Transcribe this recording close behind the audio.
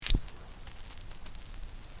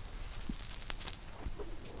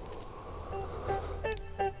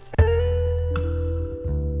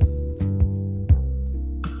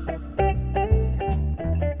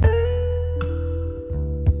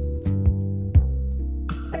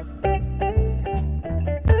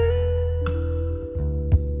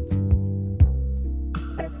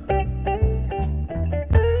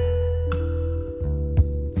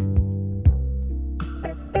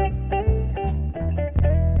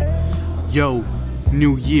Yo,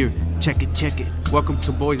 new year, check it. Welcome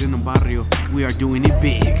to Boys in the Barrio. We are doing it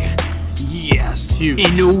big. Yes, huge.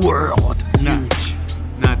 In the world. Huge.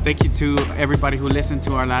 Thank you to everybody who listened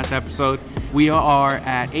to our last episode. We are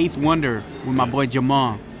at 8th Wonder with my boy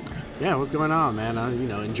Jamal. Yeah, what's going on, man?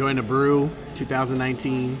 Enjoying the Brew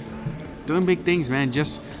 2019. Doing big things, man.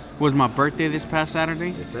 Just was my birthday this past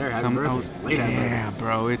Saturday. Yes, sir. Happy birthday. Yeah,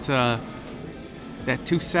 bro. It's that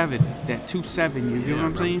 2-7. That 2-7. You get what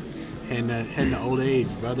I'm saying? Heading to old age,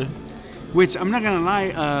 brother. Which, I'm not going to lie,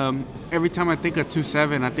 every time I think of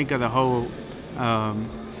 2-7, I think of the whole,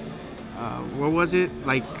 what was it?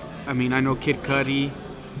 I know Kid Cudi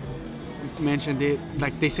mentioned it.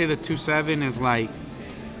 Like, they say the 2-7 is like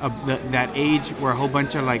that age where a whole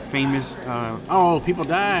bunch of, like, famous... people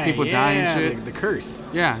die. People die and shit. The curse.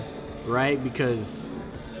 Yeah. Right? Because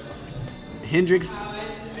Hendrix,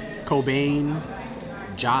 Cobain,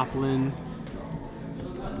 Joplin...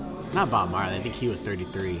 Not Bob Marley. I think he was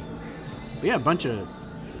 33. But yeah, a bunch of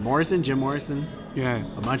Jim Morrison. Yeah.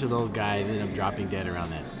 A bunch of those guys ended up dropping dead around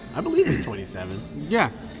that. I believe it's 27.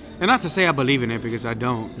 Yeah. And not to say I believe in it because I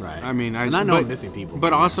don't. Right. I mean, I'm missing people.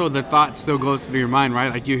 But also the thought still goes through your mind, right?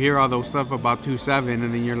 Like you hear all those stuff about 2-7 and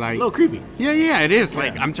then you're like... A little creepy. Yeah, it is.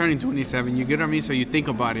 Like I'm turning 27. You get what I mean? So you think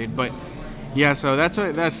about it. But yeah, so that's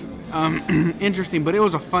interesting. But it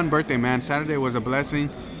was a fun birthday, man. Saturday was a blessing.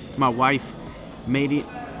 My wife made it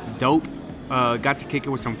dope. Got to kick it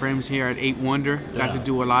with some friends here at 8 Wonder. Got to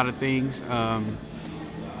do a lot of things.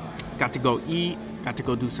 Got to go eat. Got to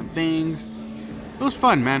go do some things. It was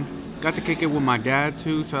fun, man. Got to kick it with my dad,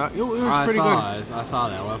 too. So it was pretty good. I saw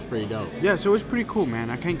that. Well, that's pretty dope. Yeah, so it was pretty cool, man.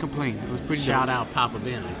 I can't complain. It was pretty Shout dope. out Papa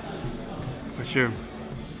Bentley. For sure.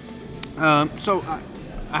 So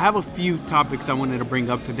I have a few topics I wanted to bring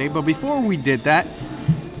up today. But before we did that,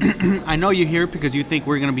 I know you're here because you think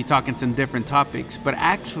we're going to be talking some different topics. But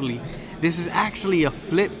actually, this is actually a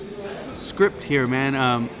flip script here, man.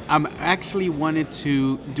 I'm actually wanted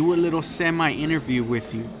to do a little semi-interview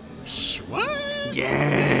with you. What?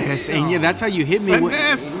 Yes, and yeah, that's how you hit me.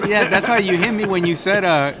 That's how you hit me when you said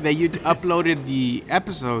that you uploaded the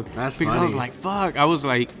episode. That's because funny. I was like, fuck. I was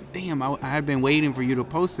like, damn. I had been waiting for you to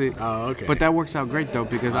post it. Oh, okay. But that works out great though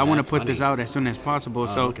because I want to put this out as soon as possible.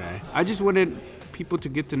 Okay. I just wanted people to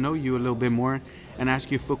get to know you a little bit more and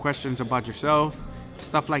ask you a few questions about yourself,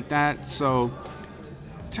 stuff like that. So,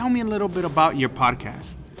 tell me a little bit about your podcast.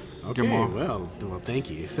 Okay. Jamal. Well, thank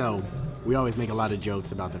you. So. We always make a lot of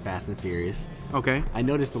jokes about the Fast and Furious. Okay. I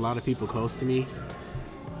noticed a lot of people close to me,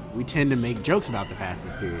 we tend to make jokes about the Fast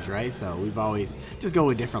and Furious, right? So we've always just go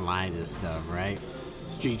with different lines and stuff, right?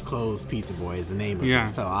 Streets Closed Pizza Boy is the name of it.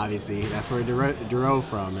 So obviously that's where it derived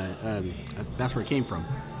from. That's where it came from.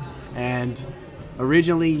 And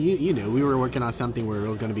originally, you know, we were working on something where it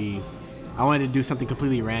was going to be, I wanted to do something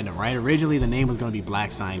completely random, right? Originally, the name was going to be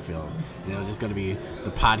Black Seinfeld. And it was just going to be the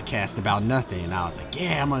podcast about nothing. And I was like,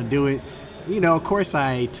 yeah, I'm going to do it. You know, of course,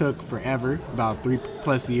 I took forever, about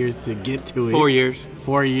 3+ years to get to it. 4 years.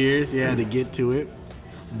 4 years, yeah, to get to it.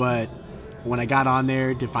 But when I got on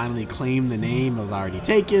there to finally claim the name, it was already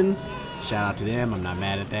taken. Shout out to them. I'm not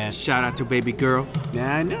mad at that. Shout out to baby girl.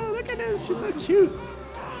 Yeah, I know. Look at this. She's so cute.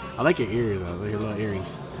 I like your ears, though. Like your little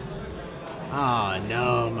earrings. Oh,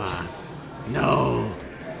 no, Ma. No.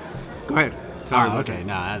 Go ahead. Sorry. Okay.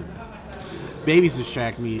 Nah. Babies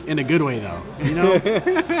distract me in a good way, though. You know,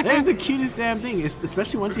 they're the cutest damn thing.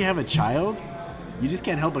 Especially once you have a child, you just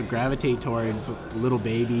can't help but gravitate towards little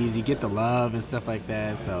babies. You get the love and stuff like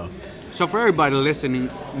that. So for everybody listening,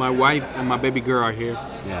 my wife and my baby girl are here.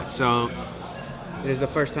 Yes. So it is the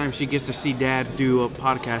first time she gets to see Dad do a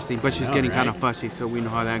podcasting, but she's getting kind of fussy, so we know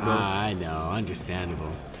how that goes. I know,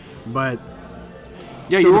 understandable, but.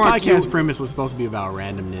 Yeah, so the podcast premise was supposed to be about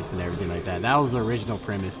randomness and everything like that. That was the original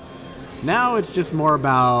premise. Now it's just more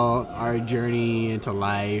about our journey into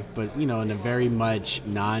life, but, you know, in a very much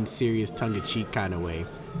non-serious, tongue-in-cheek kind of way.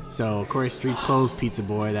 So, of course, Streets Closed Pizza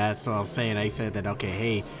Boy, that's what I was saying. I said that, okay,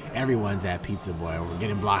 hey, everyone's at Pizza Boy. We're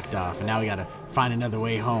getting blocked off, and now we got to find another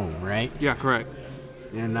way home, right? Yeah, correct.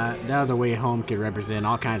 And that other way home could represent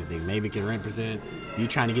all kinds of things. Maybe it could represent you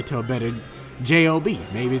trying to get to a better job.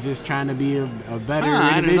 Maybe it's just trying to be a better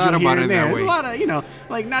individual here and there. There's a lot of, you know,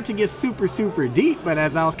 like not to get super, super deep, but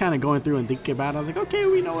as I was kind of going through and thinking about it, I was like, okay,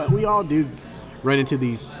 we know what we all do run into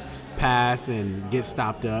these paths and get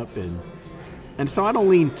stopped up. And so I don't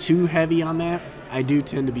lean too heavy on that. I do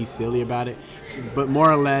tend to be silly about it. But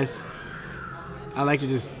more or less,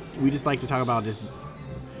 we just like to talk about just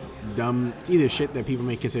dumb, either shit that people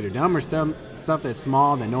may consider dumb or stuff that's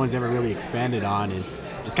small that no one's ever really expanded on and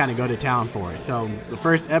just kind of go to town for it. So the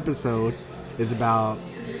first episode is about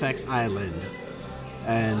Sex Island.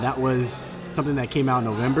 and that was something that came out in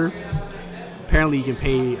November. Apparently, you can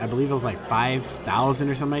pay, I believe it was like $5,000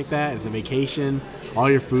 or something like that. It's a vacation. All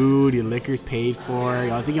your food, your liquor's paid for.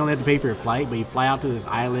 I think you only have to pay for your flight, but you fly out to this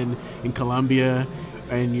island in Colombia,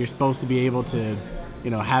 and you're supposed to be able to,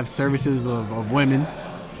 have services of women,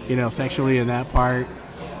 sexually in that part.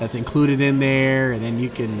 That's included in there, and then you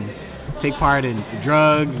can take part in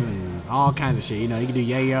drugs and all kinds of shit. You can do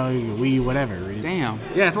yayo, you can weed, whatever. Damn.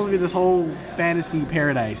 Yeah, it's supposed to be this whole fantasy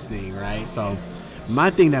paradise thing, right? So my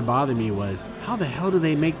thing that bothered me was, how the hell do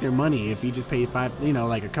they make their money if you just pay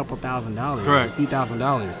like a couple $1,000s, correct, a few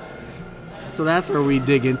 $1,000s? So that's where we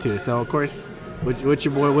dig into it. So of course, with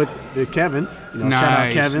your boy with Kevin, nice. Shout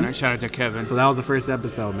out Kevin. Nice. Shout out to Kevin. So that was the first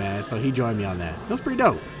episode, man. So he joined me on that. It was pretty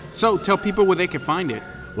dope. So tell people where they can find it.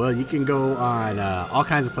 Well, you can go on all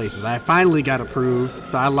kinds of places. I finally got approved.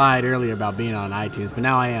 So I lied earlier about being on iTunes, but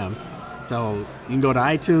now I am. So you can go to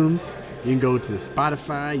iTunes. You can go to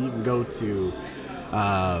Spotify. You can go to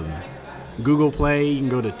Google Play. You can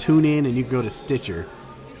go to TuneIn, and you can go to Stitcher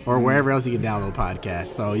or wherever else you can download podcasts.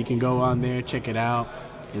 So you can go on there, check it out,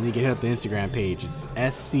 and you can hit up the Instagram page. It's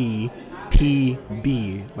SCPB,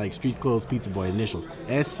 like Streets Closed Pizza Boy initials.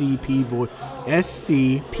 SCPB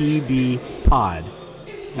Pod.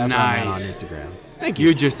 That's nice. on Instagram. Thank you.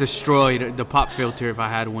 You just destroyed the pop filter if I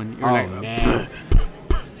had one. You're man.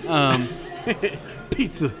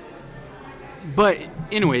 Pizza. But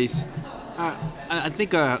anyways, I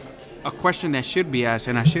think a question that should be asked,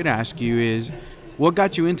 and I should ask you, is what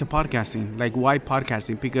got you into podcasting? Like, why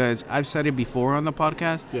podcasting? Because I've said it before on the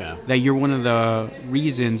podcast that you're one of the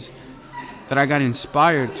reasons that I got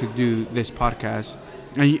inspired to do this podcast.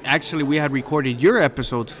 And actually, we had recorded your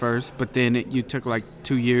episodes first, but then you took like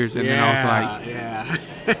 2 years, and then I was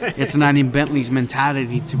like, it's not in Bentley's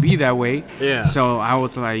mentality to be that way. Yeah. So I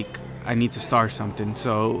was like, I need to start something.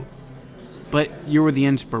 So, but you were the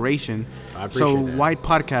inspiration. I appreciate that. Why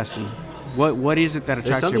podcasting? What is it that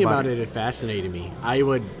attracts you something about it? It fascinated me. I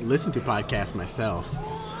would listen to podcasts myself.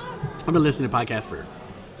 I've been listening to podcasts for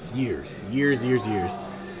years.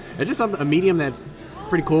 It's just a medium that's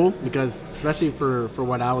pretty cool because, especially for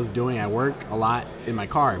what I was doing, I work a lot in my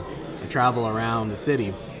car. I travel around the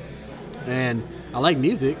city, and I like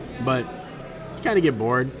music, but you kind of get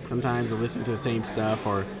bored sometimes to listen to the same stuff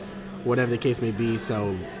or whatever the case may be.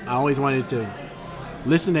 So I always wanted to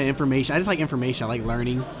listen to information. I just like information. I like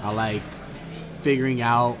learning. I like figuring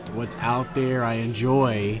out what's out there. I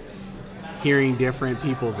enjoy hearing different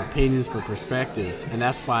people's opinions or perspectives, and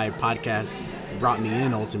that's why podcasts brought me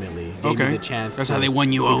in ultimately. Gave me the chance. That's how they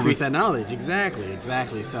won you over. Increase that knowledge.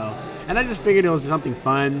 Exactly. So, and I just figured it was something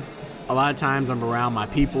fun. A lot of times I'm around my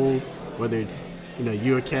peoples, whether it's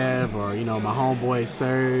you or Kev, or my homeboy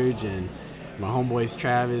Serge and my homeboys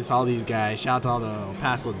Travis, all these guys. Shout out to all the El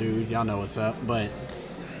Paso dudes. Y'all know what's up. But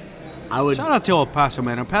I would shout out to El Paso,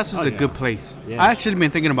 man. El Paso's a good place. Yes. I actually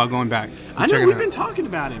been thinking about going back. I know we've been talking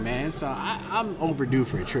about it, man. So I'm overdue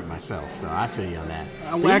for a trip myself. So I feel you on that.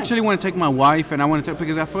 I actually want to take my wife, and I want to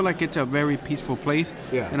because I feel like it's a very peaceful place.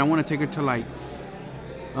 Yeah. And I want to take her to like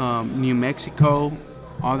New Mexico,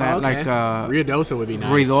 all that. Okay. Like Rio Dosa would be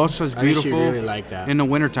nice. Rio Dosa is beautiful. I really like that. In the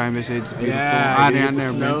wintertime, it's beautiful. Yeah, the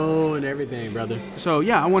snow and everything, brother. So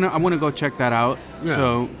yeah, I wanna go check that out. Yeah.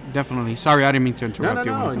 So definitely. Sorry, I didn't mean to interrupt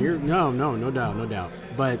you. No doubt.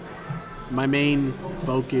 But my main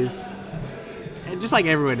focus, and just like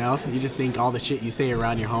everyone else, you just think all the shit you say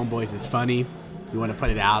around your homeboys is funny. You want to put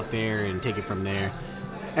it out there and take it from there.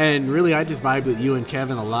 And really, I just vibed with you and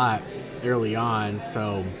Kevin a lot early on.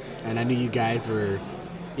 So, and I knew you guys were,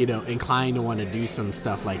 inclined to want to do some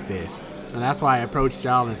stuff like this. And that's why I approached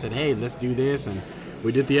y'all and said, hey, let's do this. And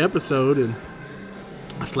we did the episode, and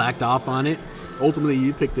I slacked off on it. Ultimately,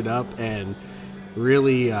 you picked it up, and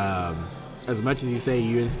really, as much as you say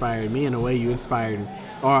you inspired me, in a way you inspired,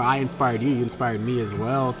 or I inspired you inspired me as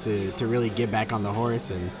well to really get back on the horse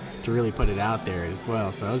and to really put it out there as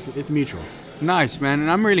well. So it's mutual. Nice, man. And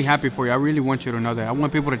I'm really happy for you. I really want you to know that. I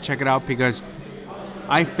want people to check it out because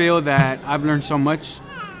I feel that I've learned so much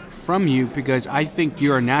from you because I think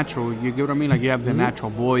you're a natural. You get what I mean? Like, you have the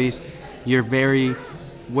natural voice. You're very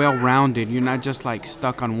well-rounded. You're not just like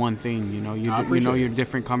stuck on one thing. Your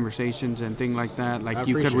different conversations and things like that. Like,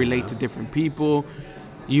 you could relate to different people.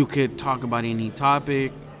 You could talk about any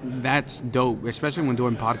topic. That's dope, especially when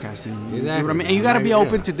doing podcasting. Exactly. You know what I mean? And you got to be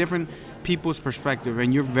open to different people's perspective,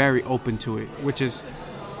 and you're very open to it, which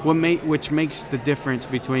makes the difference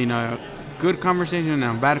between a good conversation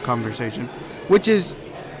and a bad conversation, which is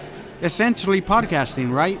essentially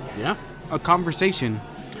podcasting, right? Yeah. A conversation.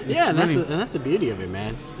 Yeah, and that's the beauty of it,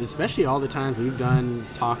 man. Especially all the times we've done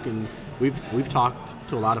talking, we've talked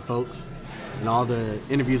to a lot of folks, and all the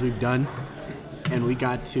interviews we've done, and we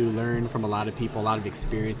got to learn from a lot of people, a lot of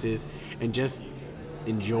experiences, and just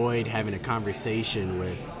enjoyed having a conversation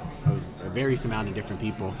with a various amount of different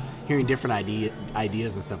people, hearing different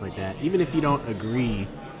ideas and stuff like that. Even if you don't agree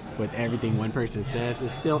with everything one person says,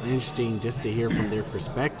 it's still interesting just to hear from their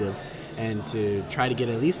perspective and to try to get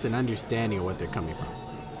at least an understanding of what they're coming from.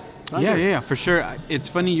 So yeah, for sure. It's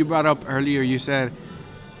funny you brought up earlier, you said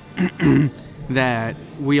that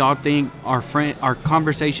we all think our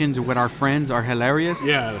conversations with our friends are hilarious.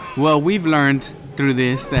 Yeah. Well, we've learned through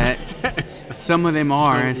this that some of them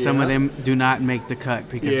are, and some of them do not make the cut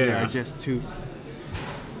because they are just too.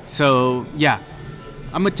 So yeah,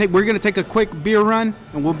 we're gonna take a quick beer run,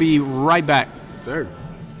 and we'll be right back. Yes, sir.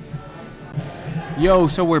 Yo,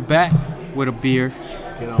 so we're back with a beer.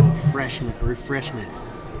 Get on refreshment.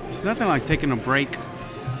 It's nothing like taking a break.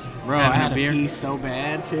 Bro, I had to pee so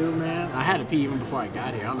bad too, man. I had to pee even before I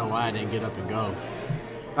got here. I don't know why I didn't get up and go.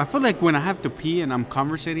 I feel like when I have to pee and I'm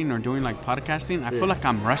conversating or doing like podcasting, I feel like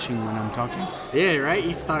I'm rushing when I'm talking. Yeah, right?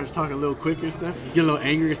 You start talking a little quicker stuff. You get a little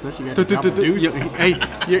angry, especially when you got to deuce. Hey,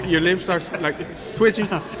 your lips starts like twitching.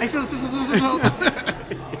 Hey, so.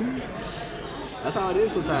 That's how it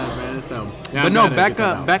is sometimes, man. So, yeah, but no, back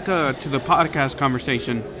to the podcast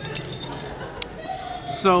conversation.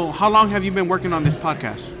 So how long have you been working on this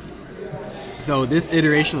podcast? So this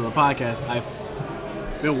iteration of the podcast, I've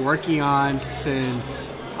been working on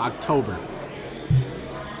since October.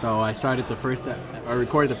 So I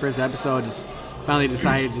recorded the first episode, just finally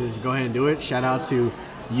decided to just go ahead and do it. Shout out to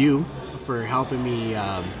you for helping me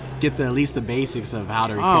get at least the basics of how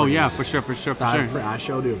to record. Oh yeah, for sure. I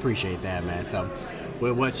sure do appreciate that, man. So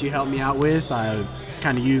with what you helped me out with, I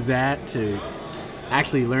kind of use that to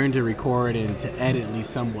actually learn to record and to edit at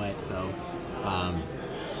least somewhat. So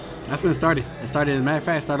that's when it started. As a matter of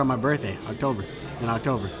fact, it started on my birthday, in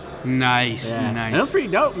October. Nice. And it was pretty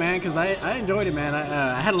dope, man, because I enjoyed it, man.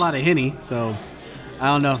 I had a lot of Henny, so I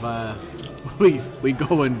don't know if we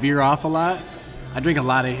go and veer off a lot. I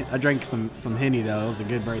drank some Henny though. It was a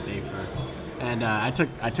good birthday and I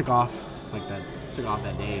took off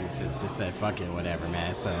that day and just said fuck it, whatever,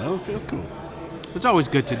 man. So it was cool. It's always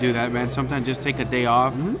good to do that, man. Sometimes just take a day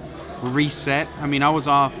off, reset. I mean, I was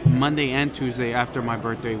off Monday and Tuesday after my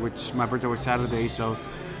birthday, which my birthday was Saturday, so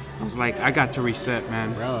I was like, I got to reset,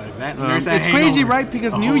 man. Bro, exactly. It's crazy, right?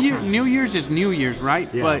 Because New Year's is New Year's,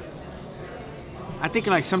 right? Yeah. But I think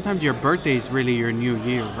like sometimes your birthday is really your New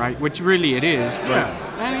Year, right? Which really it is. But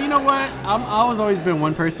yeah. And you know what? I've always been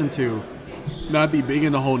one person to not be big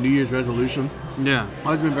in the whole New Year's resolution. Yeah. I've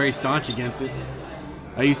always been very staunch against it.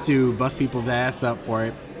 I used to bust people's ass up for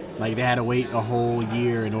it. Like they had to wait a whole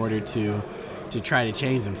year in order to try to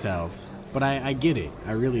change themselves. But I get it.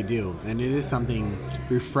 I really do. And it is something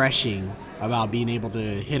refreshing about being able to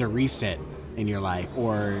hit a reset in your life,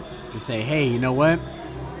 or to say, hey, you know what?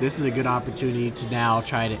 This is a good opportunity to now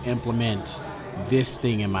try to implement this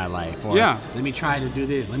thing in my life. Or let me try to do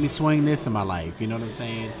this. Let me swing this in my life. You know what I'm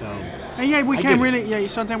saying? So and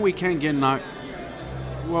sometimes we can't get knocked.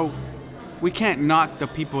 Well, we can't knock the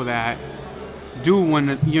people that do want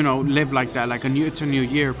to, live like that, like it's a new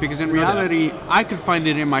year. Because in reality, I could find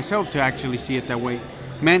it in myself to actually see it that way.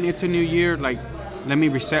 Man, it's a new year. Like, let me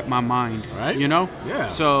reset my mind. Right. Yeah.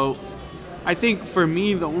 So, I think for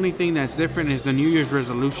me, the only thing that's different is the New Year's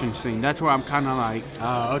resolutions thing. That's where I'm kind of like,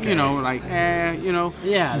 okay.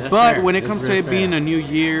 Yeah, that's but fair. when it comes to it fair. being a new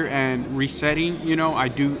year and resetting, I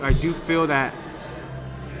do feel that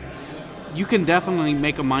you can definitely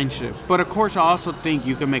make a mind shift. But of course, I also think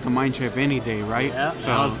you can make a mind shift any day, right? Yeah,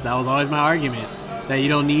 so that was always my argument. That you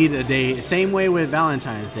don't need a day. Same way with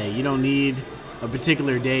Valentine's Day. You don't need a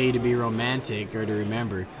particular day to be romantic or to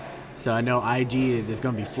remember. So I know IG is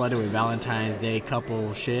going to be flooded with Valentine's Day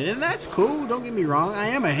couple shit. And that's cool. Don't get me wrong. I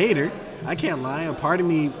am a hater. I can't lie. A part of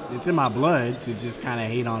me, it's in my blood to just kind of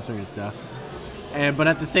hate on certain stuff. But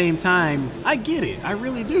at the same time, I get it. I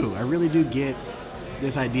really do. I really do get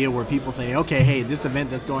this idea where people say, okay, hey, this event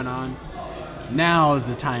that's going on, now is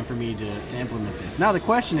the time for me to implement this. Now the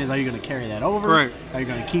question is, are you going to carry that over? Right. Are you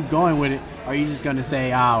going to keep going with it? Or are you just going to say,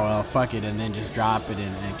 well, fuck it, and then just drop it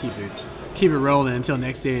and keep it rolling until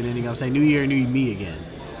next day, and then you're going to say, new year, new me again?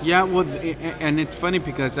 Yeah, well, and it's funny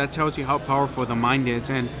because that tells you how powerful the mind is.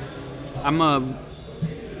 And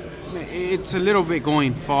it's a little bit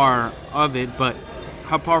going far of it, but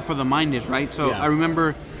how powerful the mind is, right? So I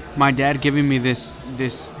remember my dad giving me this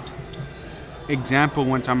example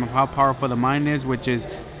one time of how powerful the mind is, which is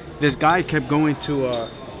this guy kept going to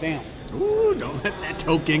damn. Ooh, don't let that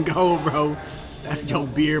token go, bro. That's your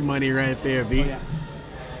beer money right there, B. Oh, yeah.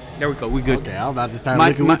 There we go. We good. Okay, I'm about to start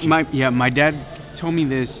looking with you. My dad told me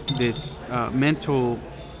this mental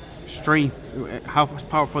strength, how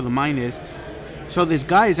powerful the mind is. So this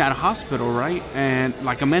guy is at a hospital, right? And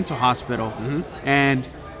like a mental hospital. Mm-hmm. And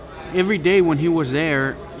every day when he was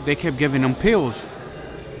there, they kept giving him pills.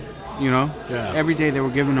 You know? Yeah. Every day they were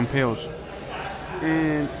giving him pills.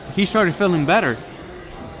 And he started feeling better.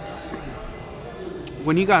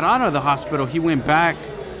 When he got out of the hospital, he went back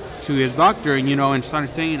to his doctor, and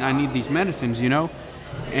started saying, I need these medicines,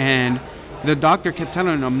 And the doctor kept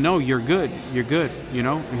telling him, no, you're good,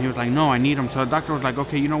 And he was like, no, I need them. So the doctor was like,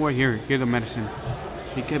 okay, you know what, here the medicine.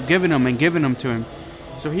 He kept giving them to him.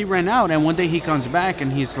 So he ran out, and one day he comes back,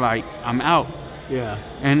 and he's like, I'm out. Yeah.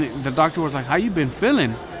 And the doctor was like, how you been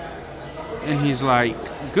feeling? And he's like,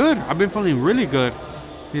 good, I've been feeling really good.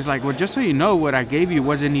 He's like, well, just so you know, what I gave you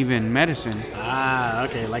wasn't even medicine. Ah,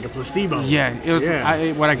 okay, like a placebo. Yeah, it was.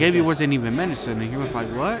 Yeah. What I gave you wasn't even medicine. And he was like,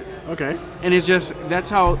 what? Okay. And it's just, that's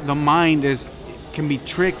how the mind can be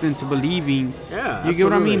tricked into believing. Yeah, You get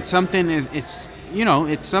what I mean? Something it's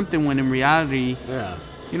something when in reality, yeah,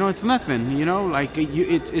 it's nothing. Like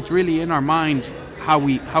it's really in our mind how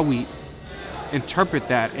we interpret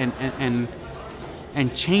that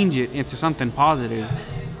and change it into something positive.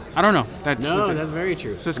 I don't know. That's very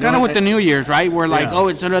true. So it's kind of with the New Year's, right? We're like, oh,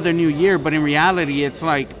 it's another new year, but in reality, it's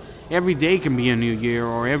like every day can be a new year,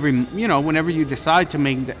 or whenever you decide to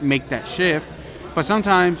make that shift. But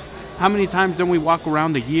sometimes, how many times don't we walk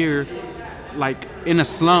around the year like in a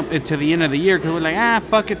slump into the end of the year because we're like,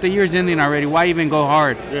 fuck it, the year's ending already. Why even go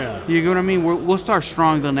hard? Yeah. You get what I mean? We'll start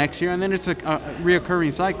strong the next year, and then it's a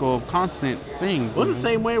reoccurring cycle of constant thing. Well, it's the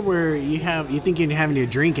same way where you think you're having your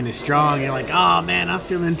drink and it's strong, and you're like, oh man, I'm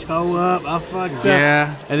feeling toe up, I fucked up.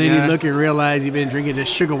 Yeah. And then you look and realize you've been drinking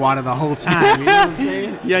just sugar water the whole time. You know what I'm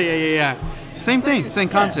saying? Yeah. Same thing, same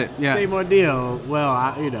concept. Yeah. Same ordeal. Well,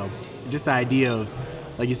 just the idea of,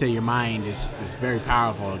 like you said, your mind is very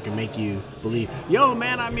powerful. It can make you believe. Yo,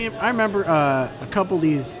 man, I remember a couple of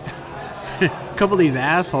these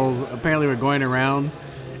assholes apparently were going around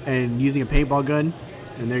and using a paintball gun,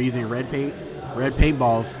 and they're using red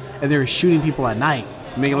paintballs, and they were shooting people at night,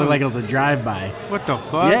 making it look like it was a drive-by. What the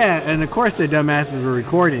fuck? Yeah, and of course the dumbasses were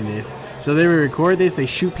recording this. So they would record this, they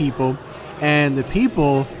shoot people, and the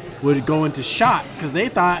people would go into shock because they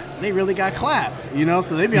thought they really got clapped,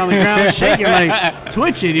 so they'd be on the ground shaking, like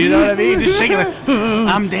twitching, you know what I mean? Just shaking like,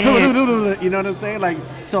 I'm dead. You know what I'm saying? Like,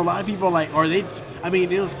 so a lot of people it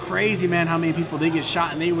was crazy, man, how many people they get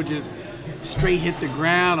shot and they would just straight hit the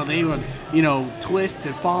ground, or they would, twist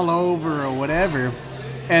and fall over or whatever.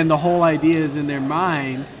 And the whole idea is in their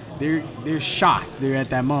mind, they're shocked. They're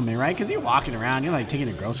at that moment, right? Because you're walking around, you're like taking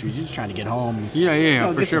the groceries, you're just trying to get home.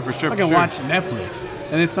 Yeah, for sure. I can watch Netflix,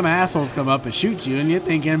 and then some assholes come up and shoot you, and you're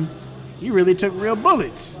thinking, you really took real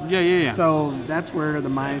bullets. Yeah. So that's where the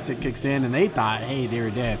mindset kicks in, and they thought, hey, they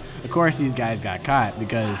were dead. Of course, these guys got caught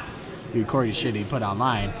because you recorded shit he put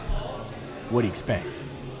online. What do you expect?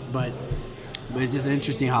 But it's just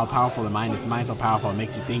interesting how powerful the mind is. The mind's so powerful, it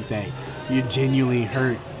makes you think that you're genuinely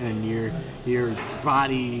hurt, and your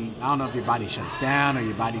body, I don't know if your body shuts down or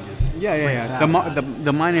your body just freaks out.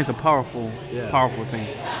 The mind is a powerful thing.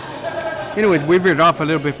 Anyways, we veered off a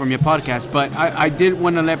little bit from your podcast, but I did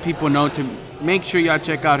want to let people know to make sure y'all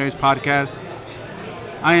check out his podcast.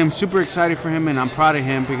 I am super excited for him, and I'm proud of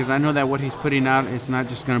him because I know that what he's putting out is not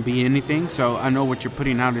just going to be anything. So I know what you're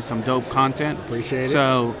putting out is some dope content. Appreciate it.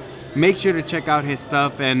 So make sure to check out his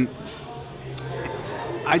stuff, and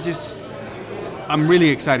I'm really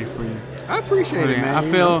excited for you. I appreciate it, man.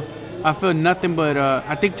 I feel nothing but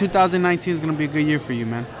I think 2019 is going to be a good year for you,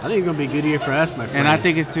 man. I think it's going to be a good year for us, my friend. And I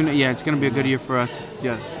think it's going to be a good year for us.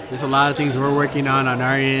 Yes. There's a lot of things we're working on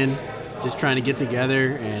our end, just trying to get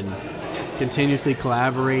together and continuously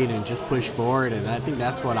collaborate and just push forward, and I think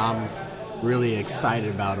that's what I'm really excited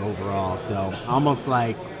about overall. So almost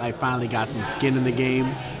like I finally got some skin in the game.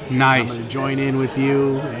 Nice. I'm going to join in with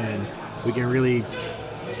you, and we can really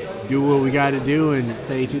do what we got to do, and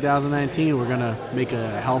say 2019 we're gonna make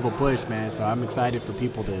a hell of a push, man. So I'm excited for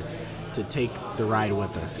people to take the ride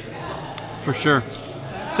with us. For sure.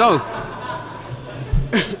 So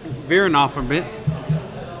veering off a bit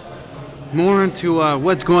more into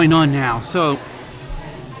what's going on now. So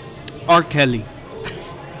R. Kelly.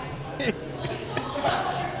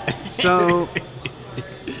 So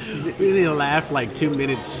we need to laugh like 2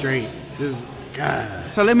 minutes straight. Just God.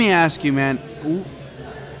 So let me ask you, man.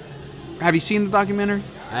 Have you seen the documentary?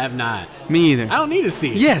 I have not. Me either. I don't need to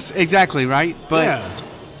see it. Yes, exactly, right? But yeah.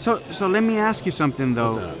 So let me ask you something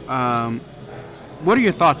though. What's up? What are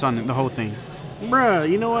your thoughts on the whole thing? Bruh,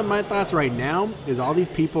 you know what my thoughts right now is all these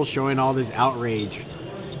people showing all this outrage.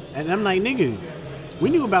 And I'm like, nigga, We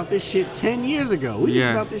knew about this shit 10 years ago. We knew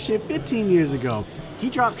about this shit 15 years ago. He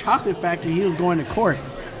dropped Chocolate Factory. He was going to court.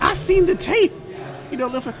 I seen the tape. You know,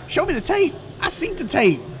 show me the tape. I seen the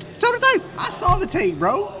tape. Show the tape. I saw the tape,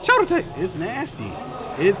 bro. Show the tape. It's nasty.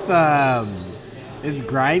 It's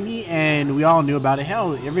grimy, and we all knew about it.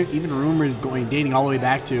 Hell, even rumors dating all the way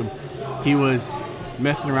back to he was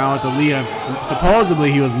messing around with Aaliyah.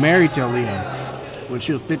 Supposedly, he was married to Aaliyah when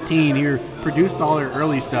she was 15. He produced all her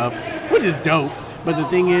early stuff, which is dope. But the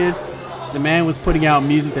thing is, the man was putting out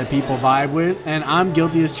music that people vibe with, and I'm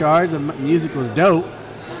guilty as charged. The music was dope,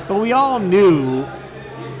 but we all knew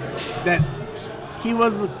that he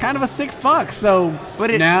was kind of a sick fuck. So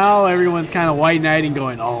now everyone's kind of white knighting,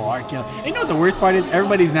 going, "Oh, R. Kelly." And you know what the worst part is?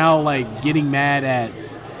 Everybody's now like getting mad at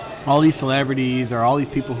all these celebrities or all these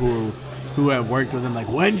people who have worked with him. Like,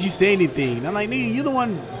 why didn't you say anything? And I'm like, nigga, you're the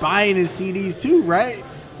one buying his CDs too, right?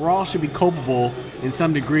 We all should be culpable in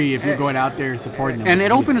some degree if you're going out there and supporting them. And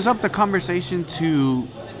it opens up the conversation to,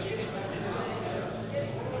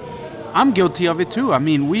 I'm guilty of it too. I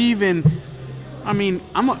mean,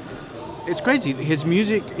 it's crazy. His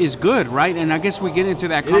music is good, right? And I guess we get into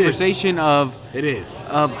that conversation of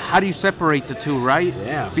how do you separate the two, right?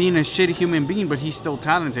 Yeah. Being a shitty human being, but he's still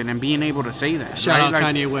talented, and being able to say that. Shout out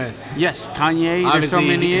Kanye West. Yes, Kanye. Obviously, there's so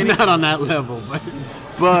many. Not on that level, but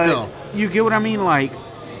still. You get what I mean? Like,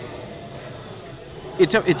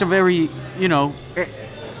 it's a very,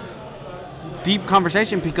 deep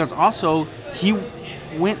conversation, because also he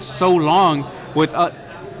went so long with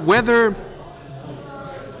whether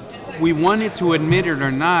we wanted to admit it or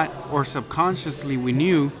not, or subconsciously we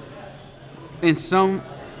knew, in some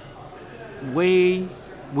way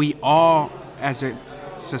we all as a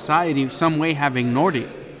society some way have ignored it.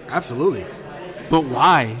 Absolutely. But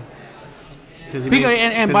why? Because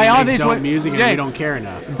by all this music and we don't care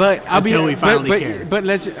enough. But we finally care. But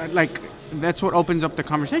let's that's what opens up the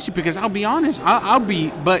conversation, because I'll be honest. I'll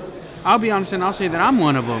be honest, and I'll say that I'm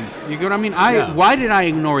one of them. You get what I mean? Why did I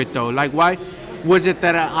ignore it though? Like, why was it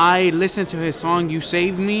that I listened to his song "You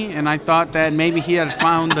Saved Me" and I thought that maybe he had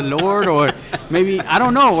found the Lord, or maybe I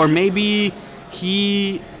don't know, or maybe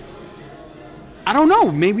I don't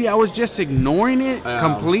know. Maybe I was just ignoring it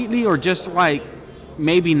completely, or just like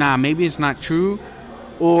maybe it's not true,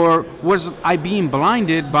 or was I being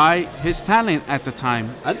blinded by his talent at the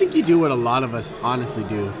time? I think you do what a lot of us honestly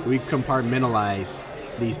do. We compartmentalize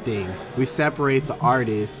these things. We separate the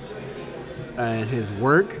artist and his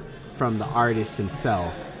work from the artist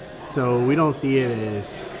himself. So we don't see it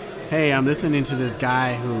as, hey, I'm listening to this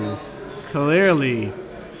guy who clearly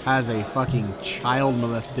has a fucking child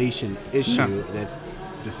molestation issue that's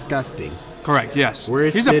disgusting. Correct, yes.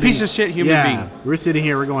 He's a piece of shit human being. We're sitting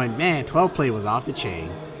here, we're going, man, 12 Play was off the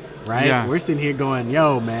chain, right? Yeah. We're sitting here going,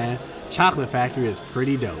 yo, man, Chocolate Factory is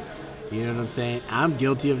pretty dope. You know what I'm saying? I'm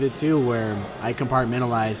guilty of it too, where I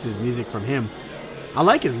compartmentalize his music from him. I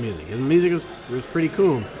like his music. His music was pretty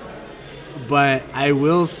cool. But I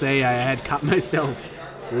will say I had caught myself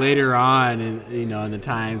later on in the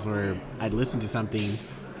times where I'd listen to something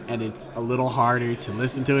and it's a little harder to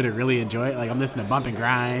listen to it or really enjoy it. Like I'm listening to Bump and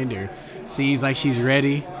Grind or Seems Like She's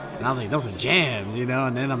Ready. And I was like, those are jams,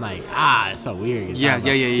 And then I'm like, it's so weird. Yeah.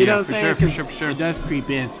 You know what I'm saying? For sure. It does creep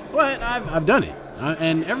in. But I've done it.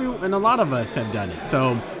 And a lot of us have done it.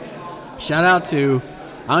 So shout out to,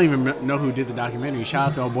 I don't even know who did the documentary. Shout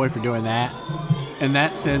out to old boy for doing that. And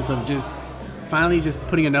that sense of just finally just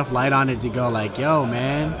putting enough light on it to go like, yo,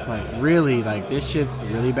 man, like really, like this shit's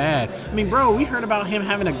really bad. I mean, bro, we heard about him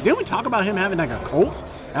having didn't we talk about him having like a cult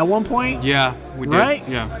at one point? Yeah, we did. Right?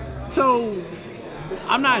 Yeah. So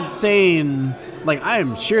I'm not saying, like, I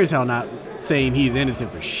am sure as hell not saying he's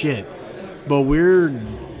innocent for shit, but we're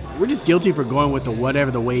just guilty for going with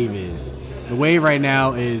whatever the wave is. The wave right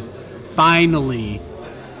now is finally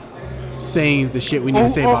saying the shit we need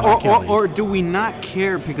to say about R. Kelly. Or do we not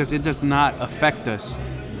care because it does not affect us?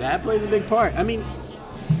 That plays a big part. I mean,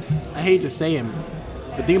 I hate to say it,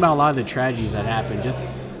 but think about a lot of the tragedies that happen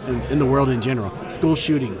just in the world in general. School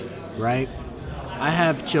shootings, right? I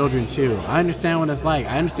have children too. I understand what it's like.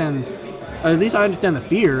 I understand the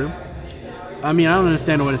fear. I mean, I don't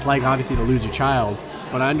understand what it's like, obviously, to lose your child,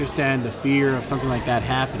 but I understand the fear of something like that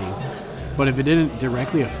happening. But if it didn't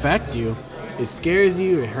directly affect you, it scares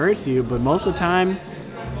you, it hurts you, but most of the time,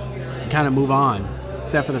 you kind of move on,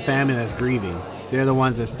 except for the family that's grieving. They're the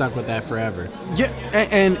ones that stuck with that forever. Yeah,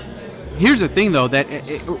 and here's the thing, though, that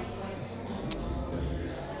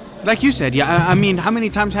like you said, I mean, how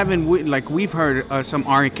many times haven't we've heard some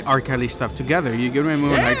R. Kelly stuff together? You get what I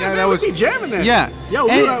mean? Yeah, like, that was jamming that. Yeah. Yo,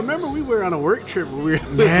 remember we were on a work trip where we were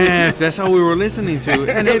yes, that's how we were listening to it.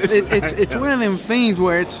 And it's one of them things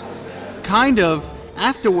where it's kind of,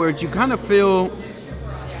 afterwards you kind of feel,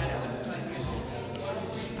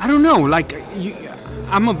 I don't know, like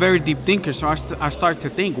I'm a very deep thinker, so I start to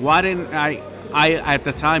think, why didn't I at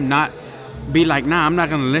the time not be like, nah, I'm not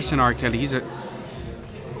gonna listen to R. Kelly.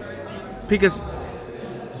 Because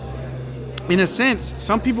in a sense,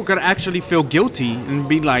 some people could actually feel guilty and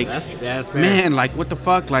be like, that's fair. Man, like what the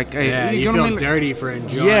fuck, like you feel dirty for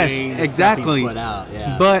enjoying. Yes, the exactly. Stuff he's put out.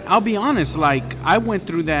 Yeah. But I'll be honest, like I went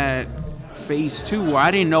through that phase too, where I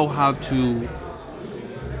didn't know how to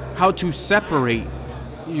separate.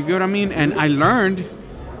 You get what I mean? And I learned,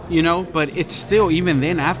 but it's still, even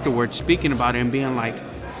then afterwards, speaking about it and being like,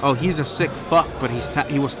 oh, he's a sick fuck, but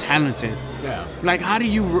he was talented. Yeah. Like, how do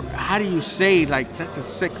you say, like, that's a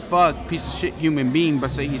sick fuck, piece of shit human being, but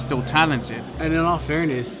say he's still talented? And in all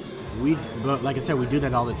fairness, but like I said, we do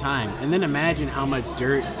that all the time. And then imagine how much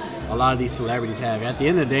dirt a lot of these celebrities have. At the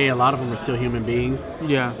end of the day, a lot of them are still human beings.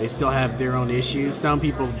 Yeah. They still have their own issues. Some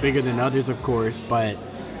people's bigger than others, of course, but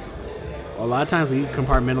a lot of times we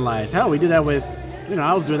compartmentalize. Hell, we do that with,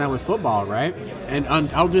 I was doing that with football, right? And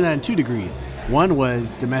I was doing that in 2 degrees. One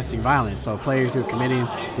was domestic violence, so players who are committing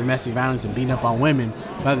domestic violence and beating up on women,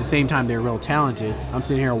 but at the same time they're real talented. I'm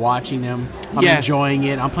sitting here watching them. I'm enjoying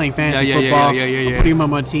it. I'm playing fantasy football. I'm putting them on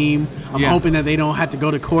my team. I'm hoping that they don't have to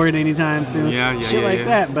go to court anytime soon. Shit like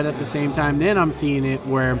that. But at the same time, then I'm seeing it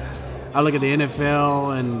where I look at the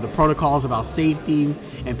NFL and the protocols about safety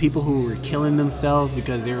and people who were killing themselves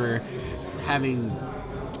because they were having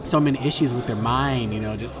so many issues with their mind,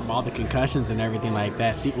 just from all the concussions and everything like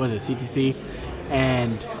that. Was it CTC?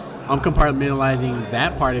 And I'm compartmentalizing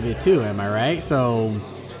that part of it too. Am I right? So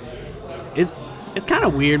it's kind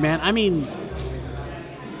of weird, man. I mean,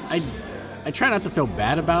 I try not to feel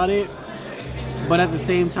bad about it, but at the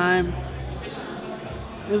same time,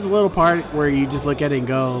 there's a little part where you just look at it and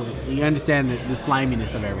go, you understand the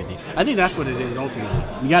sliminess of everything. I think that's what it is ultimately.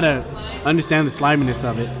 You gotta understand the sliminess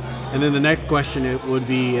of it. And then the next question it would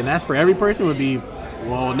be, and that's for every person, would be,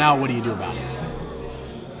 well, now what do you do about it?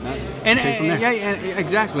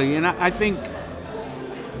 Exactly. And I think,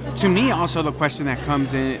 to me, also the question that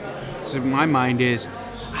comes into my mind is,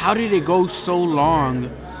 how did it go so long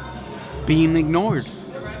being ignored?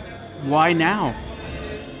 Why now?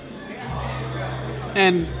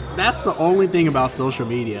 And that's the only thing about social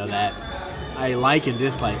media that I like and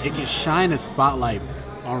dislike. It can shine a spotlight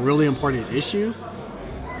on really important issues,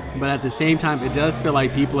 but at the same time, it does feel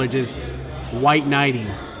like people are just white knighting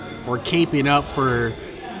or caping up for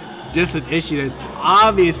just an issue that's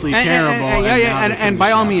obviously terrible. And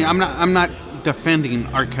by all means, I'm not defending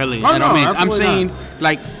R. Kelly. I'm saying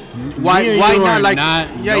like, why not? Like,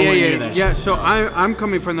 yeah. So I'm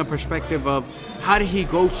coming from the perspective of, how did he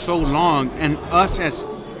go so long? And us as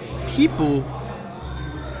people,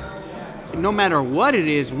 no matter what it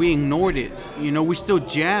is, we ignored it. We still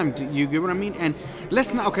jammed. You get what I mean? And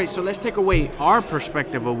let's take away our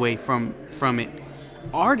perspective away from it.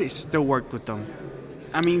 Artists still worked with them.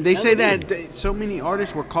 I mean, they say that so many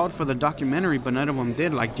artists were called for the documentary, but none of them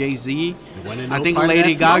did. Like Jay-Z, I think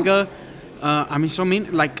Lady Gaga. So many,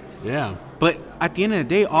 like, yeah. But at the end of the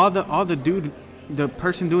day, all the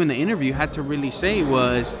person doing the interview had to really say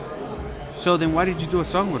was, so then why did you do a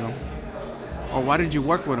song with him? Or why did you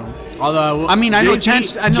work with him? Although I know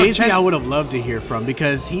Chance. I would have loved to hear from,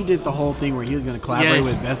 because he did the whole thing where he was going to collaborate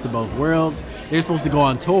with Best of Both Worlds. They were supposed to go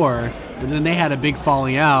on tour, but then they had a big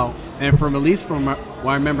falling out. And from what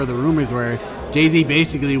I remember, the rumors were Jay-Z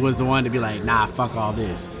basically was the one to be like, nah, fuck all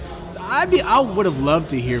this. So I would have loved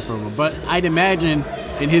to hear from him, but I'd imagine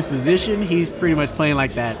in his position, he's pretty much playing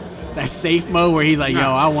like that safe mode where he's like, yo,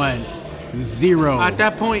 I want zero. At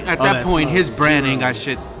that point, his brand ain't got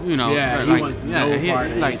shit. Yeah, he wants no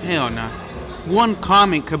part. Like, hell no. One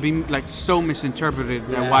comment could be like so misinterpreted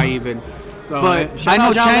that why even. So, but shout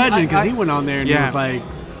out John Legend, because he went on there and he was like,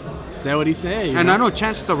 said what he said. And I know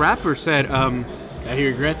Chance the Rapper said that he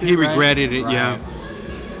regrets it. He regretted it, right. yeah.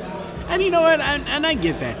 And you know what? And I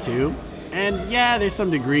get that too. And yeah, there's some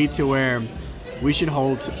degree to where we should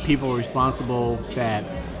hold people responsible that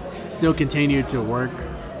still continue to work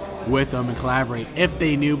with them and collaborate if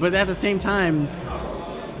they knew. But at the same time,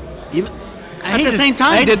 did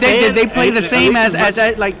they play the same as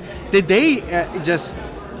like? Did they just?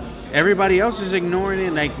 Everybody else is ignoring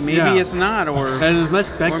it. Like, maybe it's not, or and as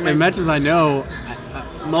much as I know,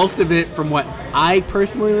 most of it, from what I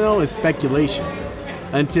personally know, is speculation.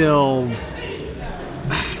 Until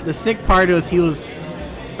the sick part is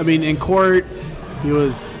in court, he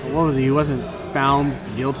wasn't found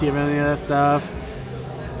guilty of any of that stuff.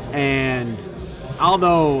 And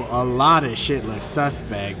although a lot of shit looks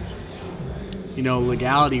suspect,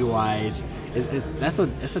 legality-wise,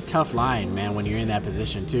 it's a tough line, man, when you're in that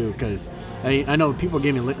position too. Because I know people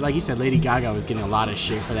giving, like you said, Lady Gaga was getting a lot of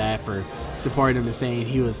shit for that, for supporting him and saying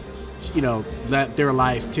he was, that there were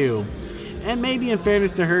lies too. And maybe in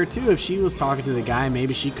fairness to her too, if she was talking to the guy,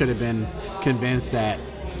 maybe she could have been convinced that,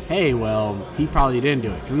 hey, well, he probably didn't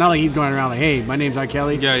do it. Because not like he's going around like, hey, my name's R.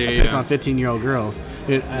 Kelly. I piss on 15-year-old girls.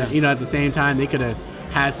 At the same time, they could have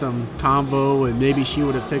had some convo, and maybe she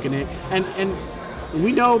would have taken it. And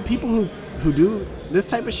we know people who do this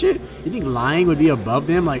type of shit. You think lying would be above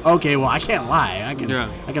them? Like, okay, well, I can't lie. I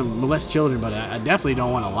can molest children, but I definitely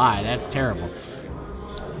don't want to lie. That's terrible.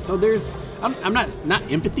 So I'm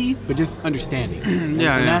not empathy, but just understanding. And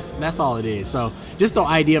that's all it is. So just the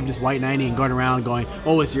idea of just white knighting and going around going,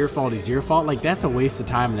 oh, it's your fault, like that's a waste of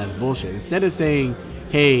time and that's bullshit. Instead of saying,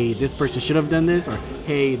 hey, this person should have done this, or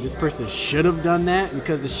hey, this person should have done that,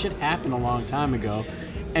 because the shit happened a long time ago.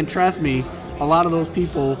 And trust me, a lot of those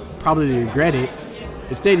people probably regret it.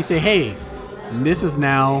 Instead you say, hey, this is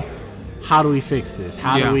now, how do we fix this?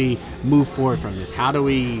 How do we move forward from this? How do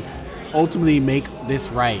we ultimately make this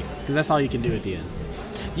right? Because that's all you can do at the end.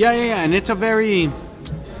 And it's a very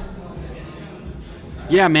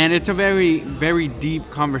it's a very, very deep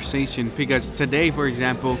conversation, because today, for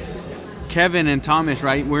example, Kevin and Thomas,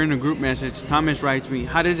 right, we're in a group message. Thomas writes me,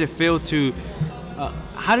 how does it feel to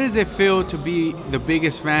be the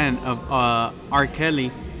biggest fan of R.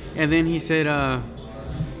 Kelly? And then he said,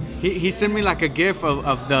 he sent me like a gif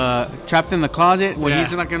of the Trapped in the Closet when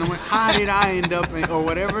he's like, how did I end up or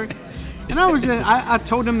whatever. And I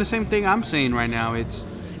told him the same thing I'm saying right now. It's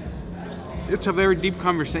a very deep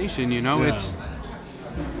conversation, It's,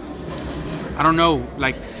 I don't know,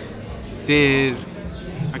 like,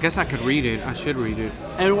 I guess I could read it. I should read it.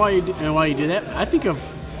 And while you do that, I think of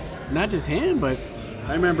not just him, but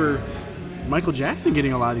I remember Michael Jackson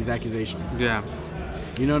getting a lot of these accusations. Yeah.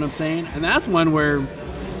 You know what I'm saying? And that's one where,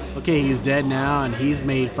 okay, he's dead now and he's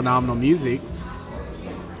made phenomenal music.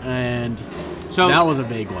 And so that was a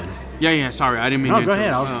vague one. Sorry, I didn't mean to. No, go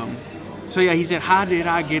ahead. He said, how did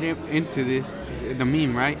I get into this? The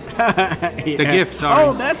meme, right? The gift, sorry.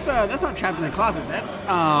 Oh, that's not Trapped in the Closet. That's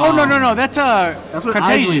no. That's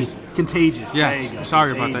Contagious. Contagious. Yes.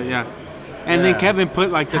 Sorry about that. Yeah. And then Kevin put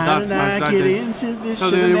like the dots. How did I get into this? So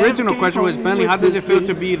the original question was, Bentley, how does it feel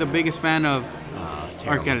to be the biggest fan of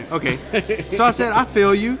R. Kelly? Okay. So I said, I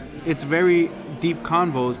feel you. It's very deep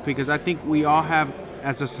convos, because I think we all have,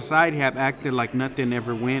 as a society, have acted like nothing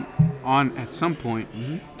ever went on at some point.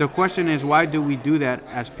 Mm-hmm. The question is, why do we do that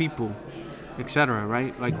as people, etc.,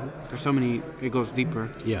 right? Like, there's so many, it goes deeper.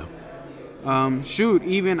 Yeah.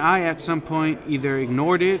 Even I at some point either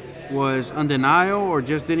ignored it, was undenial, or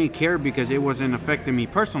just didn't care because it wasn't affecting me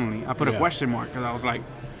personally. I put a question mark because I was like,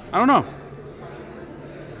 I don't know.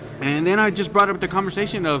 And then I just brought up the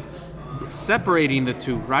conversation of separating the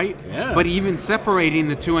two, right? Yeah. But even separating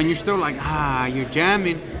the two, and you're still like, you're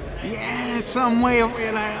jamming. Yeah, some way of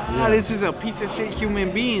like, this is a piece of shit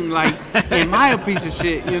human being. Like, am I a piece of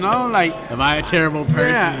shit? Like, am I a terrible person?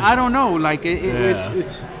 Yeah, I don't know. Like,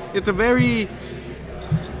 it's a very,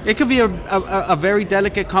 it could be a very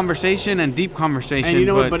delicate conversation and deep conversation.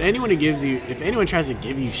 And what? But anyone who gives you, if anyone tries to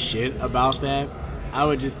give you shit about that, I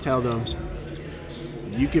would just tell them,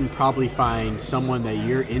 you can probably find someone that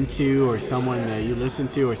you're into, or someone that you listen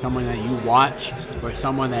to, or someone that you watch, or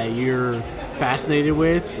someone that you're fascinated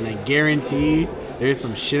with, and I guarantee there's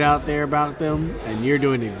some shit out there about them, and you're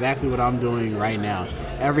doing exactly what I'm doing right now.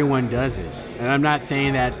 Everyone does it. And I'm not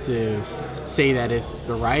saying that to say that it's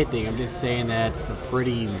the right thing. I'm just saying that it's a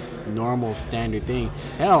pretty normal, standard thing.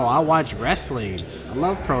 Hell, I watch wrestling. I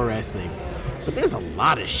love pro wrestling. But there's a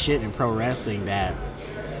lot of shit in pro wrestling that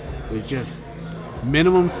is just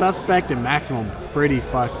minimum suspect and maximum pretty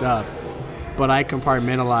fucked up. But I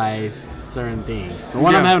compartmentalize certain things. The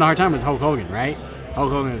one I'm having a hard time is Hulk Hogan, right?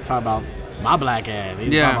 Hulk Hogan is talking about my black ass.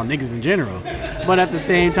 He's talking about niggas in general. But at the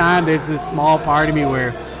same time, there's this small part of me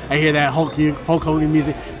where I hear that Hulk Hogan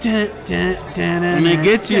music. Dun, dun, dun, and it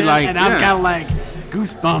gets you like... And I'm kind of like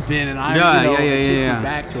goosebumping, and it takes me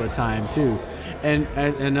back to a time too.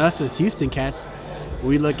 And us as Houston cats,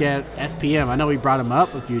 we look at SPM. I know we brought him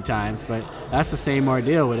up a few times, but that's the same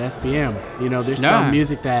ordeal with SPM. There's some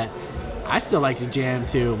music that I still like to jam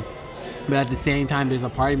to, but at the same time, there's a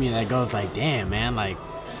part of me that goes like, damn, man, like,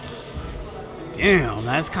 damn,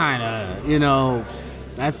 that's kind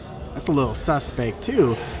of, that's a little suspect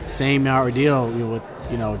too. Same ordeal with,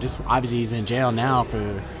 just obviously he's in jail now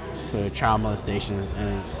for child molestation,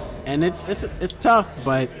 and it's tough,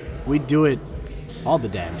 but we do it all the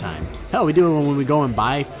damn time. Hell, we do it when we go and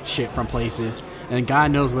buy shit from places, and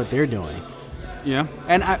God knows what they're doing. Yeah,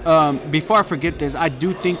 and before I forget this, I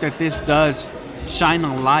do think that this does shine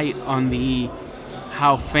a light on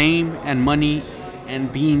how fame and money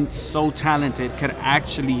and being so talented could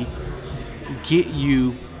actually get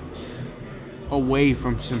you away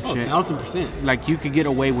from some shit. 1,000%. Like, you could get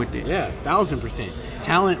away with it. Yeah, 1,000%.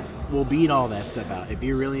 Talent will beat all that stuff out. If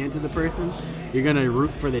you're really into the person, you're going to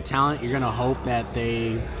root for the talent. You're going to hope that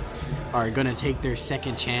they are going to take their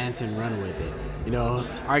second chance and run with it. You know,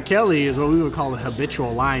 R. Kelly is what we would call a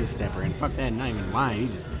habitual line stepper. And fuck that, not even line. He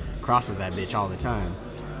just crosses that bitch all the time.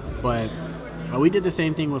 But we did the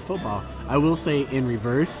same thing with football. I will say, in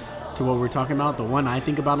reverse to what we're talking about, the one I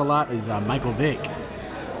think about a lot is Michael Vick.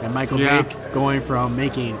 And Michael Vick going from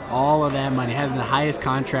making all of that money, having the highest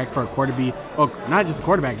contract for a quarterback, not just a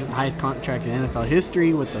quarterback, just the highest contract in NFL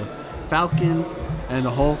history with the Falcons, and the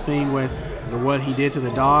whole thing with what he did to the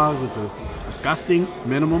dogs, which was disgusting,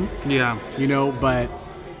 minimum. Yeah. You know, but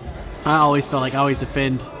I always felt like I always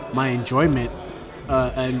defend my enjoyment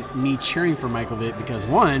and me cheering for Michael Vick because,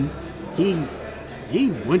 one, he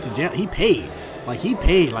went to jail. He paid. Like, he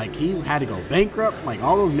had to go bankrupt. Like,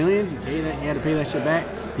 all those millions, he had to pay that shit back.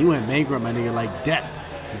 He went bankrupt, my nigga, like debt,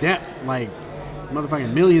 like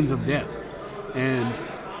motherfucking millions of debt. And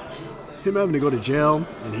him having to go to jail,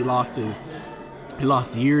 and he lost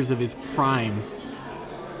years of his prime.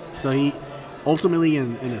 So he ultimately,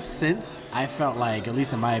 in a sense, I felt like, at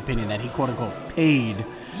least in my opinion, that he quote unquote paid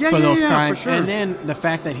for those crimes. For sure. And then the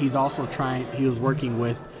fact that he's also he was working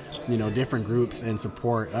with, you know, different groups in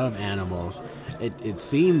support of animals. It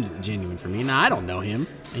seemed genuine for me. Now, I don't know him.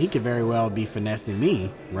 He could very well be finessing me,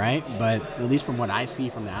 right? But at least from what I see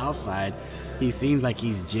from the outside, he seems like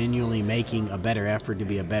he's genuinely making a better effort to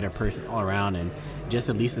be a better person all around. And just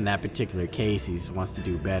at least in that particular case, he wants to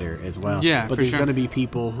do better as well. Yeah, but there's going to be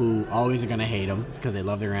people who always are going to hate him because they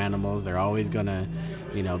love their animals. They're always going to,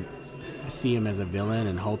 you know, see him as a villain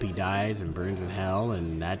and hope he dies and burns in hell,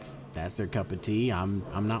 and that's their cup of tea. I'm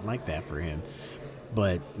not like that for him.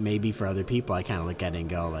 But maybe for other people, I kind of look at it and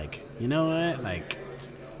go, like, you know what? Like,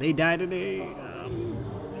 they die today.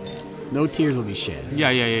 No tears will be shed.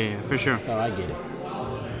 Yeah, for sure. So I get it.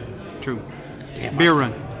 True. Damn, beer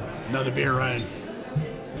run. Another beer run.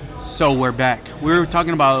 So we're back. We were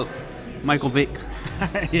talking about Michael Vick.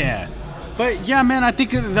 Yeah. But yeah, man, I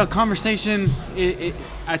think the conversation,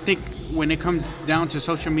 I think when it comes down to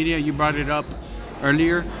social media, you brought it up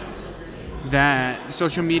earlier, that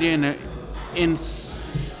social media in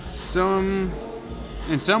some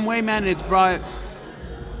way, man, it's brought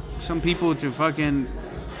some people to fucking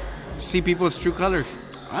see people's true colors.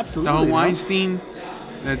 Absolutely. The whole Weinstein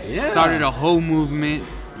that started a whole movement.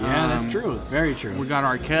 Yeah, that's true. It's very true. We got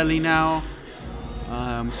R. Kelly now.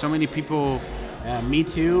 So many people. Me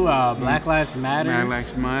Too. Black Lives Matter. Black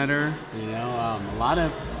Lives Matter. You know,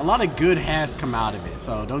 a lot of good has come out of it.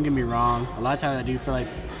 So don't get me wrong. A lot of times I do feel like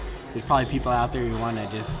there's probably people out there who want to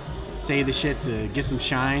just say the shit to get some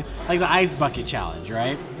shine, like the ice bucket challenge,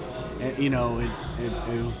 right? It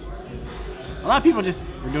was a lot of people just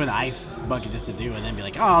were doing the ice bucket just to do, and then be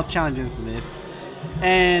like, oh, I was challenging this and this,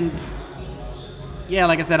 and yeah,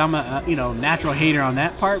 like I said, I'm a natural hater on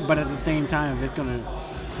that part, but at the same time, if it's gonna,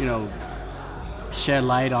 shed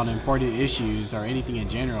light on important issues or anything in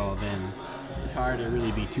general, then it's hard to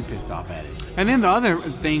really be too pissed off at it. And then the other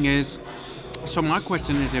thing is, so my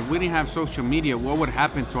question is, if we didn't have social media, what would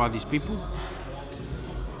happen to all these people?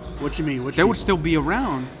 What you mean? They would still be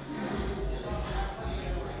around.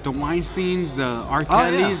 The Weinsteins, the R.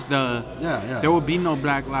 Kellys, there would be no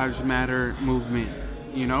Black Lives Matter movement,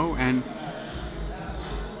 and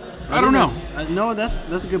I don't know. No, that's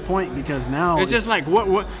a good point, because now it's just like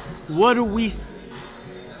what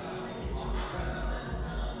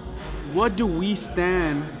do we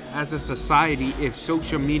stand as a society if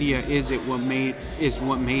social media is what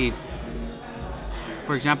made,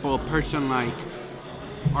 for example, a person like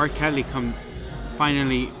R. Kelly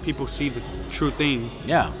finally people see the true thing.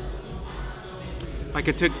 Yeah. Like,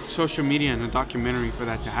 it took social media and a documentary for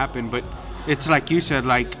that to happen, but it's like you said,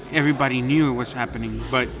 like everybody knew it was happening,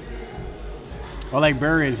 but. Well, like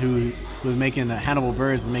Burris, who was Hannibal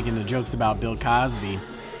Burris was making the jokes about Bill Cosby,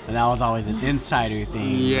 and that was always an insider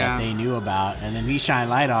thing that they knew about, and then he shined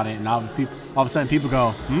light on it, and all of a sudden people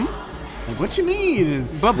go, like, what you mean? And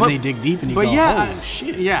they dig deep, and you go, oh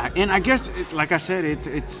shit. Yeah, and I guess, like I said,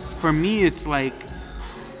 it's for me, it's like,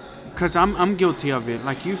 because I'm guilty of it.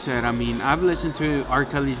 Like you said, I mean, I've listened to R.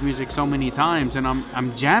 Kelly's music so many times, and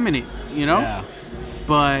I'm jamming it, Yeah.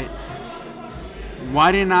 But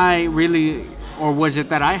why didn't I really, or was it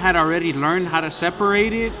that I had already learned how to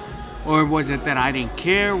separate it? Or was it that I didn't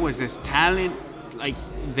care? Was this talent, like,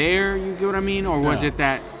 there, you get what I mean? Or was it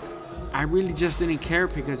that I really just didn't care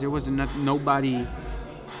because there was nobody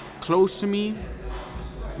close to me.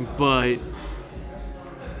 But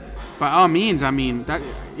by all means, I mean,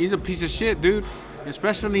 he's a piece of shit, dude.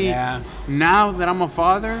 Especially now that I'm a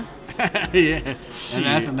father. Yeah. And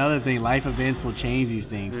that's another thing. Life events will change these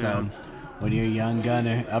things. Yeah. So when you're a young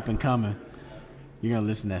gunner, up and coming, you're going to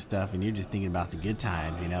listen to that stuff and you're just thinking about the good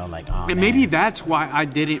times, you know, like, oh, and maybe that's why I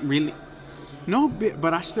didn't really. No,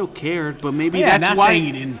 but I still cared. But maybe that's not why saying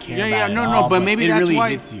you didn't care. No. But maybe that's really why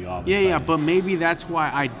it hits you all of a sudden. But maybe that's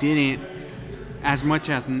why I didn't as much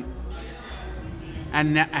as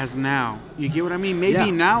now. You get what I mean?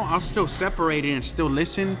 Maybe now I'll still separate it and still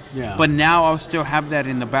listen. Yeah. But now I'll still have that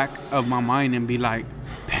in the back of my mind and be like,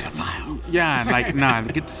 pedophile. Yeah, like nah,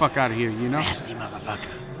 get the fuck out of here. You know? Nasty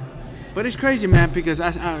motherfucker. But it's crazy, man, because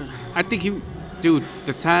I think the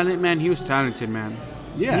talent, man, he was talented, man.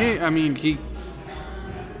 Yeah. I mean,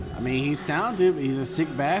 he's talented. He's a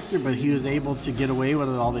sick bastard, but he was able to get away with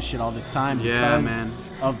all this shit all this time because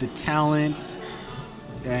of the talent,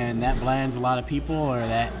 and that blinds a lot of people, or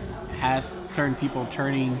that has certain people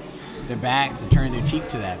turning their backs and turning their cheek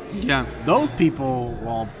to that. Yeah. Those people,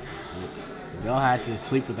 well, they'll have to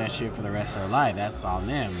sleep with that shit for the rest of their life. That's on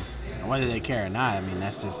them. And whether they care or not, I mean,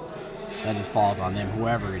 that just falls on them,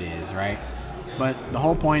 whoever it is, right? But the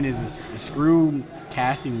whole point is screw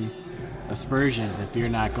casting aspersions if you're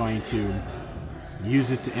not going to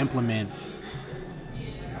use it to implement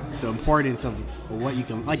the importance of what you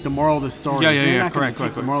can, like the moral of the story. You're not going to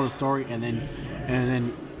take the moral of the story and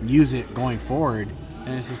then use it going forward,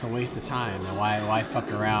 and it's just a waste of time. And why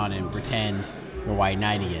fuck around and pretend you're white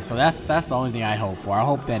knighting it? So that's the only thing I hope for. I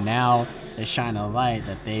hope that now they shine a light,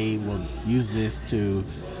 that they will use this to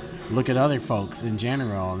look at other folks in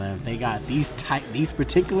general, and if they got these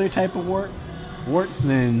particular type of warts,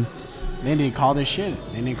 then they need to call their shit.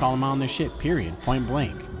 They need to call them out on their shit, period, point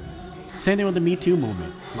blank. Same thing with the Me Too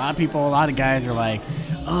movement. A lot of guys are like,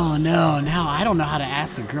 oh no, now I don't know how to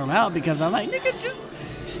ask a girl out because I'm like, nigga,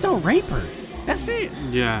 just don't rape her. That's it.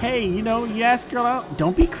 Yeah. Hey, you ask a girl out,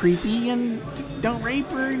 don't be creepy and don't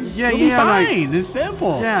rape her. You'll be fine. Like, it's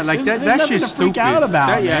simple. Yeah, like that shit's stupid. Freak out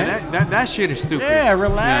about, man. That shit is stupid. Yeah,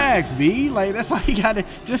 relax, B. Like, that's all you gotta.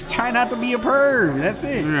 Just try not to be a perv. That's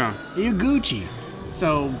it. Yeah. You Gucci.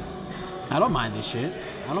 So, I don't mind this shit.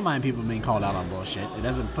 I don't mind people being called out on bullshit. It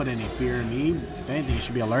doesn't put any fear in me. If anything, it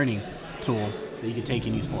should be a learning tool that you can take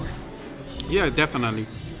and use forward. Yeah, definitely.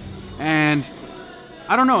 And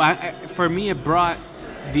I don't know. For me, it brought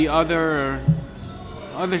the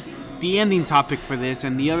the ending topic for this,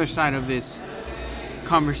 and the other side of this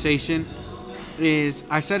conversation is,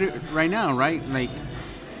 I said it right now, right? Like,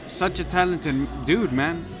 such a talented dude,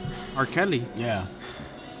 man, R. Kelly. Yeah.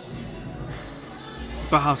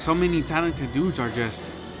 But how so many talented dudes are just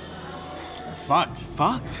fucked.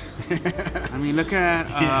 I mean, look at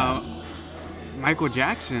Michael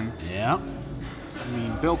Jackson. Yeah. I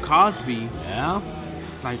mean, Bill Cosby. Yeah.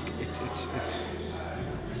 Like,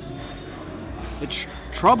 it's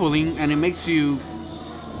troubling, and it makes you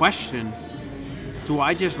question, do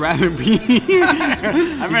I just rather be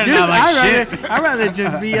I'd rather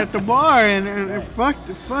just be at the bar and fuck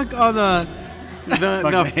all the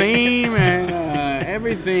fame and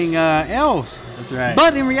everything else. That's right.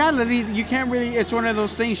 But in reality, you can't really, it's one of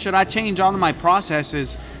those things, should I change all of my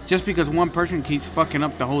processes just because one person keeps fucking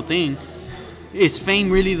up the whole thing? Is fame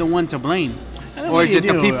really the one to blame? Or is it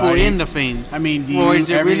the people in the fame? I mean, or is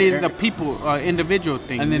it really the people, individual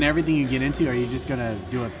thing? And then everything you get into, are you just going to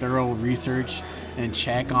do a thorough research and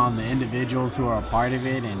check on the individuals who are a part of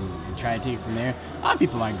it and try to take it from there? A lot of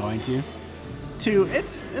people aren't going to.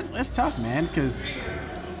 It's tough, man, because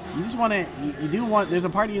you just want to, there's a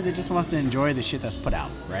part of you that just wants to enjoy the shit that's put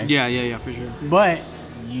out, right? Yeah, for sure. But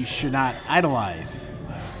you should not idolize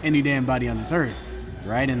any damn body on this earth,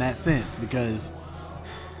 right, in that sense, because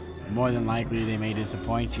more than likely they may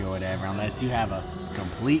disappoint you or whatever, unless you have a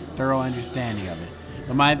complete, thorough understanding of it.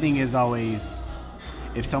 But my thing is always,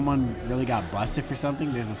 if someone really got busted for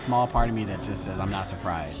something, there's a small part of me that just says, I'm not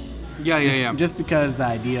surprised. Yeah. Just because the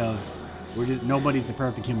idea of nobody's a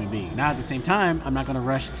perfect human being. Now, at the same time, I'm not going to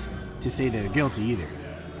rush to say they're guilty either.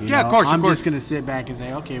 Of course. I'm just going to sit back and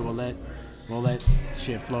say, okay, we'll let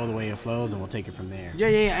shit flow the way it flows, and we'll take it from there. Yeah.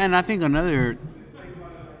 And I think another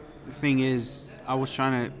thing is, I was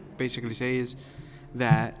trying to basically say is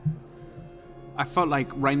that I felt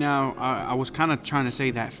like right now I was kind of trying to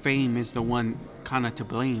say that fame is the one kind of to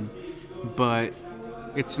blame, but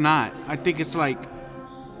it's not. I think it's like,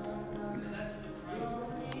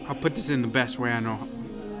 I'll put this in the best way I know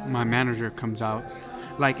my manager comes out.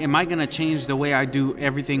 Like, am I gonna change the way I do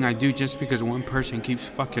everything I do just because one person keeps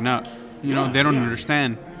fucking up? You know, they don't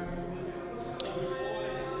understand.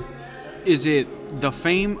 is it the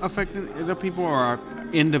fame affecting the people, or are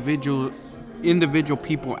individual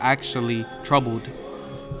people actually troubled?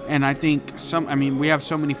 And I think we have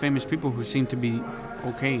so many famous people who seem to be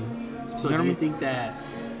okay. So do you think that?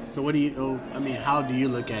 So what do you? How do you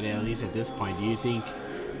look at it? At least at this point, do you think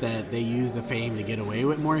that they use the fame to get away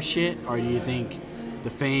with more shit, or do you think the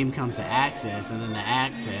fame comes to access, and then the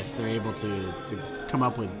access they're able to come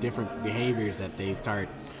up with different behaviors that they start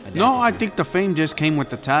adapting I to? think the fame just came with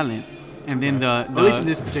the talent, and then at least in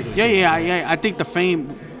this particular case. Yeah. I think the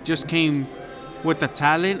fame just came with the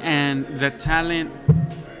talent, and the talent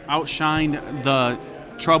outshined the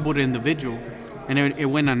troubled individual, and it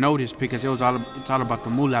went unnoticed because it's all about the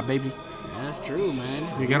moolah, baby. Yeah, that's true,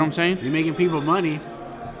 man. You get what I'm saying? You're making people money.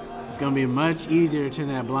 It's gonna be much easier to turn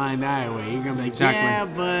that blind eye away. You're gonna be like,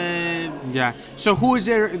 exactly. Yeah. So who is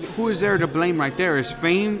there to blame right there? Is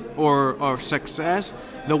fame or success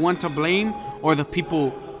the one to blame, or the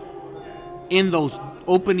people in those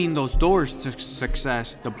opening those doors to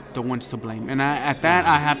success the ones to blame? And I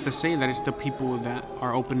have to say that it's the people that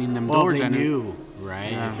are opening them doors. Well, they knew,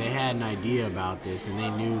 right? Yeah. If they had an idea about this and they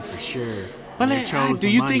knew for sure. But do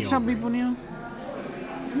you think some people knew?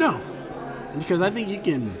 No, because I think you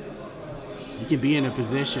can be in a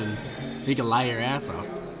position, you can lie your ass off.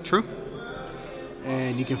 True.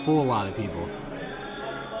 And you can fool a lot of people.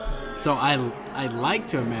 So I'd like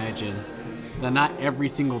to imagine that not every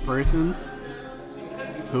single person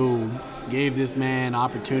who gave this man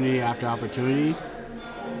opportunity after opportunity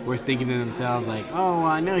was thinking to themselves like, oh,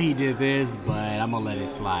 I know he did this, but I'm going to let it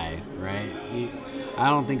slide, right? I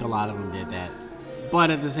don't think a lot of them did that.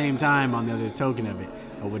 But at the same time, on the other token of it,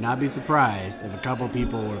 I would not be surprised if a couple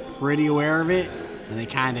people were pretty aware of it and they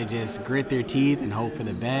kind of just grit their teeth and hope for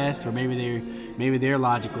the best. Or maybe their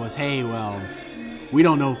logic was, hey, well, we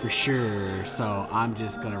don't know for sure, so I'm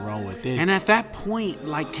just going to roll with this. And at that point,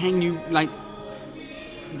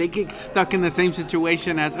 they get stuck in the same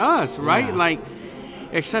situation as us, right? Yeah.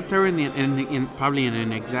 Except they're in probably in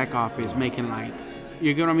an exec office making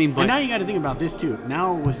you get what I mean? But and now you got to think about this too.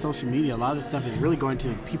 Now with social media, a lot of this stuff is really going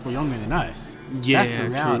to people younger than us. Yeah, that's the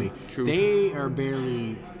reality. True. They are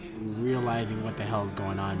barely realizing what the hell's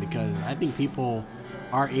going on, because I think people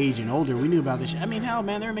our age and older, we knew about this shit. Hell,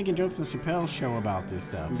 man, they were making jokes on Chappelle's show about this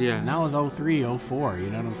stuff. Yeah. And that was 03, 04, you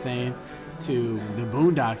know what I'm saying? To the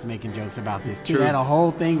Boondocks making jokes about this too. True. They had a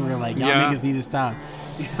whole thing where y'all niggas need to stop,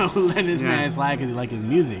 letting this man slide because he like his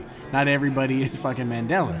music. Not everybody is fucking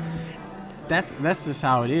Mandela. That's just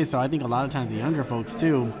how it is. So I think a lot of times the younger folks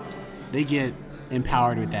too, they get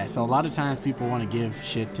empowered with that. So a lot of times people want to give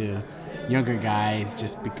shit to younger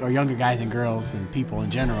guys, or younger guys and girls and people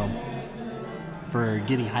in general, for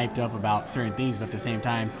getting hyped up about certain things, but at the same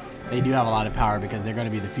time, they do have a lot of power because they're going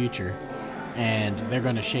to be the future, and they're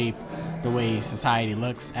going to shape the way society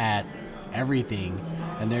looks at everything,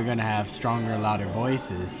 and they're going to have stronger, louder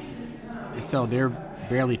voices. So they're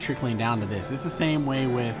barely trickling down to this. It's the same way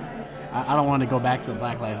with, I don't want to go back to the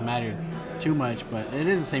Black Lives Matter too much, but it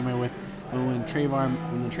is the same way with when the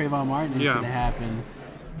Trayvon Martin incident happened.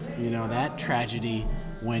 That tragedy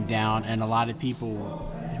went down, and a lot of people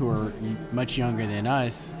who are much younger than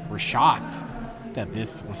us were shocked that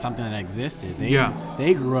this was something that existed.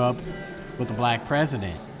 They grew up with a black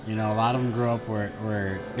president. A lot of them grew up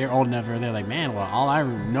where they're old enough where they're like, man, well, all I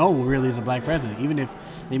know really is a black president, even if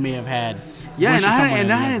they may have had. Yeah, and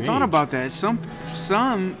I hadn't thought about that.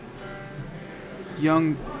 Some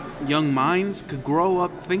young minds could grow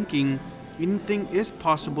up thinking anything is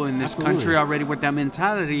possible in this country already with that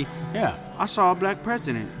mentality. Yeah. I saw a black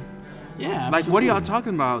president. Yeah, absolutely. What are y'all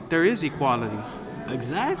talking about? There is equality.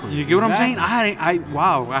 Exactly. You get what I'm saying? I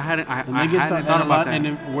hadn't thought about that.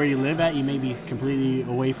 And where you live at, you may be completely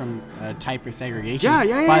away from type of segregation.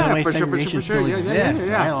 Yeah. By the way, for segregation sure. still exists.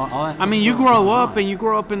 Yeah. Right? All that stuff you grow up and you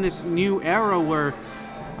grow up in this new era where,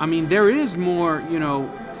 there is more,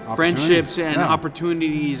 friendships and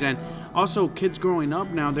opportunities, and also kids growing up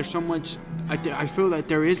now. There's so much. I feel that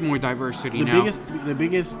there is more diversity now. The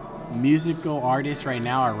biggest musical artists right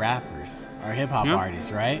now are rappers, are hip hop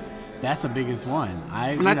artists, right? That's the biggest one.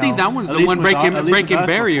 I think that one's the one breaking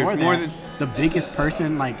barriers more than the biggest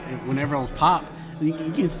person. Whenever it was pop, you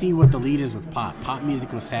can see what the lead is with pop. Pop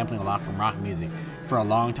music was sampling a lot from rock music for a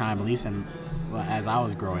long time, at least as I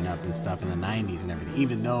was growing up and stuff in the 90s and everything.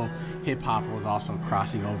 Even though hip hop was also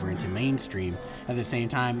crossing over into mainstream, at the same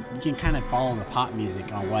time, you can kind of follow the pop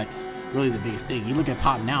music on what's really the biggest thing. You look at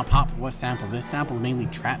pop now. Pop, what samples? It samples mainly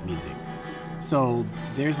trap music. So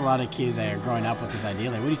there's a lot of kids that are growing up with this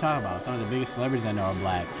idea, what are you talking about? Some of the biggest celebrities I know are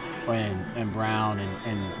black and brown,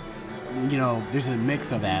 and there's a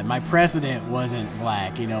mix of that. My president wasn't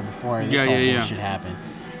black, before this whole bullshit happened.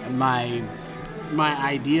 my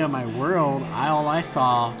idea, my world, all I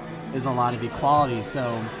saw is a lot of equality.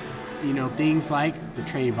 So, things like the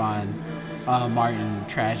Trayvon Martin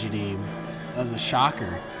tragedy was a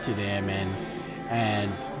shocker to them,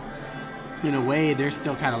 and in a way, they're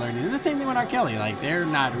still kind of learning. And the same thing with R. Kelly. Like, they're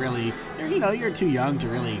not really, you're too young to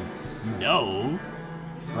really know,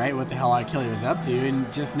 right, what the hell R. Kelly was up to.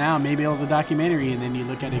 And just now, maybe it was a documentary, and then you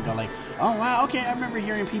look at it and go like, oh, wow, okay, I remember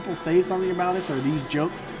hearing people say something about this, or these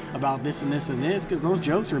jokes about this and this and this, because those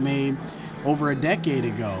jokes were made over a decade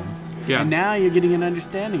ago. Yeah. And now you're getting an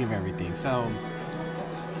understanding of everything. So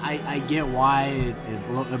I get why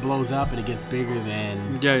it blows up and it gets bigger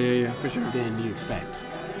than for sure than you expect.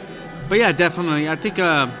 But yeah, definitely. I think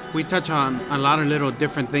we touch on a lot of little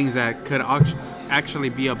different things that could actually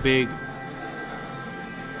be a big.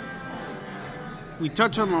 We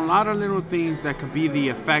touch on a lot of little things that could be the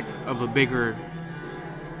effect of a bigger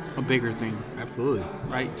thing. Absolutely.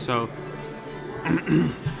 Right. So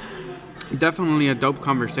definitely a dope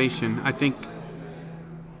conversation. I think,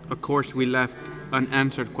 of course, we left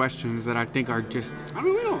unanswered questions that I think are just. I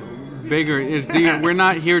mean, we don't. Bigger is we're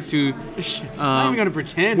not here to. Not even gonna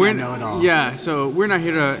pretend we know it all. Yeah, so we're not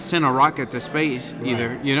here to send a rocket to space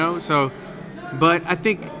either, So, but I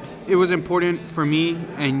think it was important for me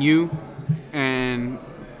and you, and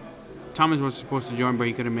Thomas was supposed to join, but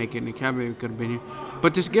he couldn't make it. And Kevin could have been here,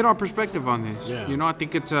 but just get our perspective on this. Yeah. I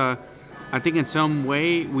think it's I think in some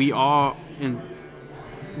way we all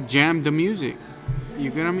jam the music. You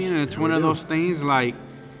get what I mean? And it's one of those things like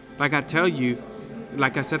I tell you.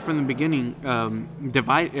 Like I said from the beginning,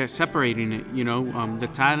 separating it, the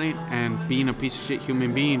talent and being a piece of shit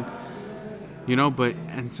human being,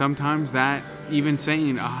 and sometimes that, even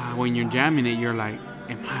saying, when you're jamming it, you're like,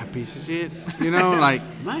 am I a piece of shit? Like,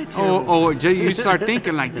 you start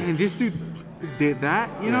thinking like, damn, this dude did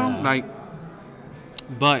that, like,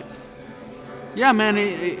 but yeah, man,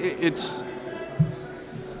 it's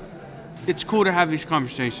cool to have these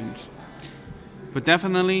conversations, but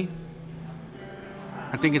definitely,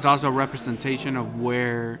 I think it's also a representation of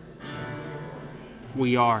where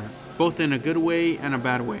we are, both in a good way and a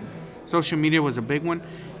bad way. Social media was a big one.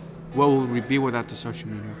 What would we be without the social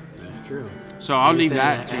media? That's true. So I'll leave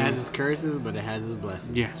that to you. It has its curses, but it has its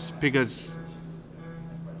blessings. Yes, because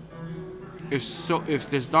if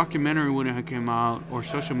this documentary wouldn't have come out or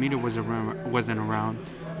social media wasn't around,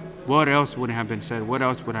 what else would have been said? What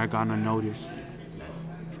else would have gone unnoticed? That's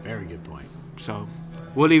a very good point. So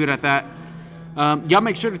we'll leave it at that. Y'all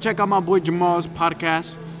make sure to check out my boy Jamal's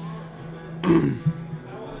podcast.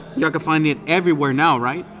 Y'all can find it everywhere now,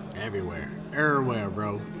 right? Everywhere,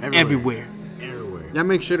 bro. Everywhere. Y'all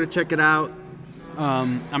make sure to check it out.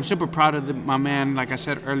 I'm super proud of my man, like I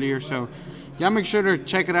said earlier. So y'all make sure to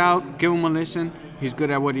check it out. Give him a listen. He's good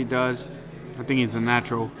at what he does. I think he's a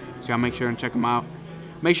natural. So y'all make sure and check him out.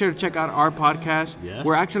 Make sure to check out our podcast. Yes.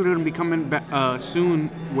 We're actually going to be coming back soon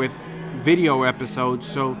with video episodes.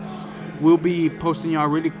 So we'll be posting y'all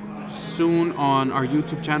really soon on our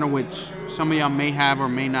YouTube channel, which some of y'all may have or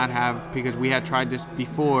may not have because we had tried this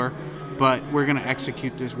before, but we're going to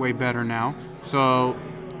execute this way better now. So,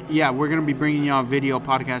 yeah, we're going to be bringing y'all a video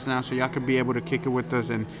podcast now so y'all can be able to kick it with us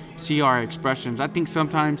and see our expressions. I think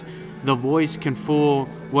sometimes the voice can fool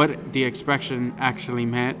what the expression actually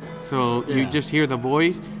meant. So you just hear the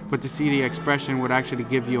voice, but to see the expression would actually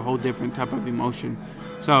give you a whole different type of emotion.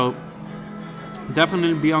 So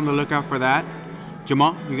definitely be on the lookout for that.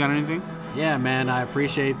 Jamal, you got anything? Yeah, man, I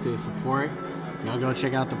appreciate the support. Y'all go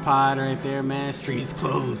check out the pod right there, man. Streets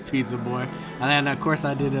closed, pizza boy. And then, of course, I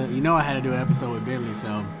had to do an episode with Bentley,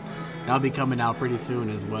 so that'll be coming out pretty soon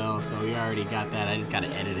as well. So we already got that. I just got to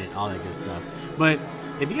edit it, all that good stuff. But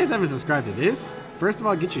if you guys haven't subscribed to this, first of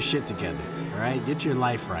all, get your shit together, all right? Get your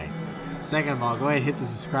life right. Second of all, go ahead and hit the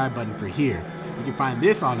subscribe button for here. You can find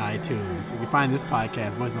this on iTunes. You can find this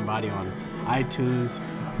podcast, Boys in the Body, on iTunes,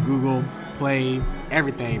 Google Play,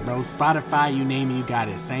 everything, bro. Spotify, you name it, you got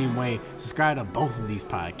it. Same way. Subscribe to both of these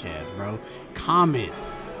podcasts, bro. Comment.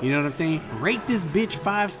 You know what I'm saying? Rate this bitch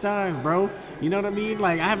 5 stars, bro. You know what I mean?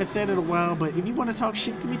 Like, I haven't said it in a while, but if you want to talk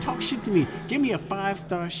shit to me, talk shit to me. Give me a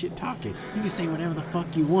 5-star shit talking. You can say whatever the fuck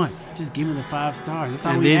you want. Just give me the 5 stars. That's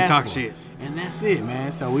all we ask for. And then talk shit. And that's it,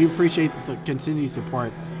 man. So we appreciate the continued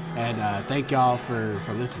support. And thank y'all for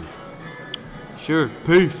listening. Sure.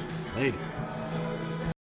 Peace. Later.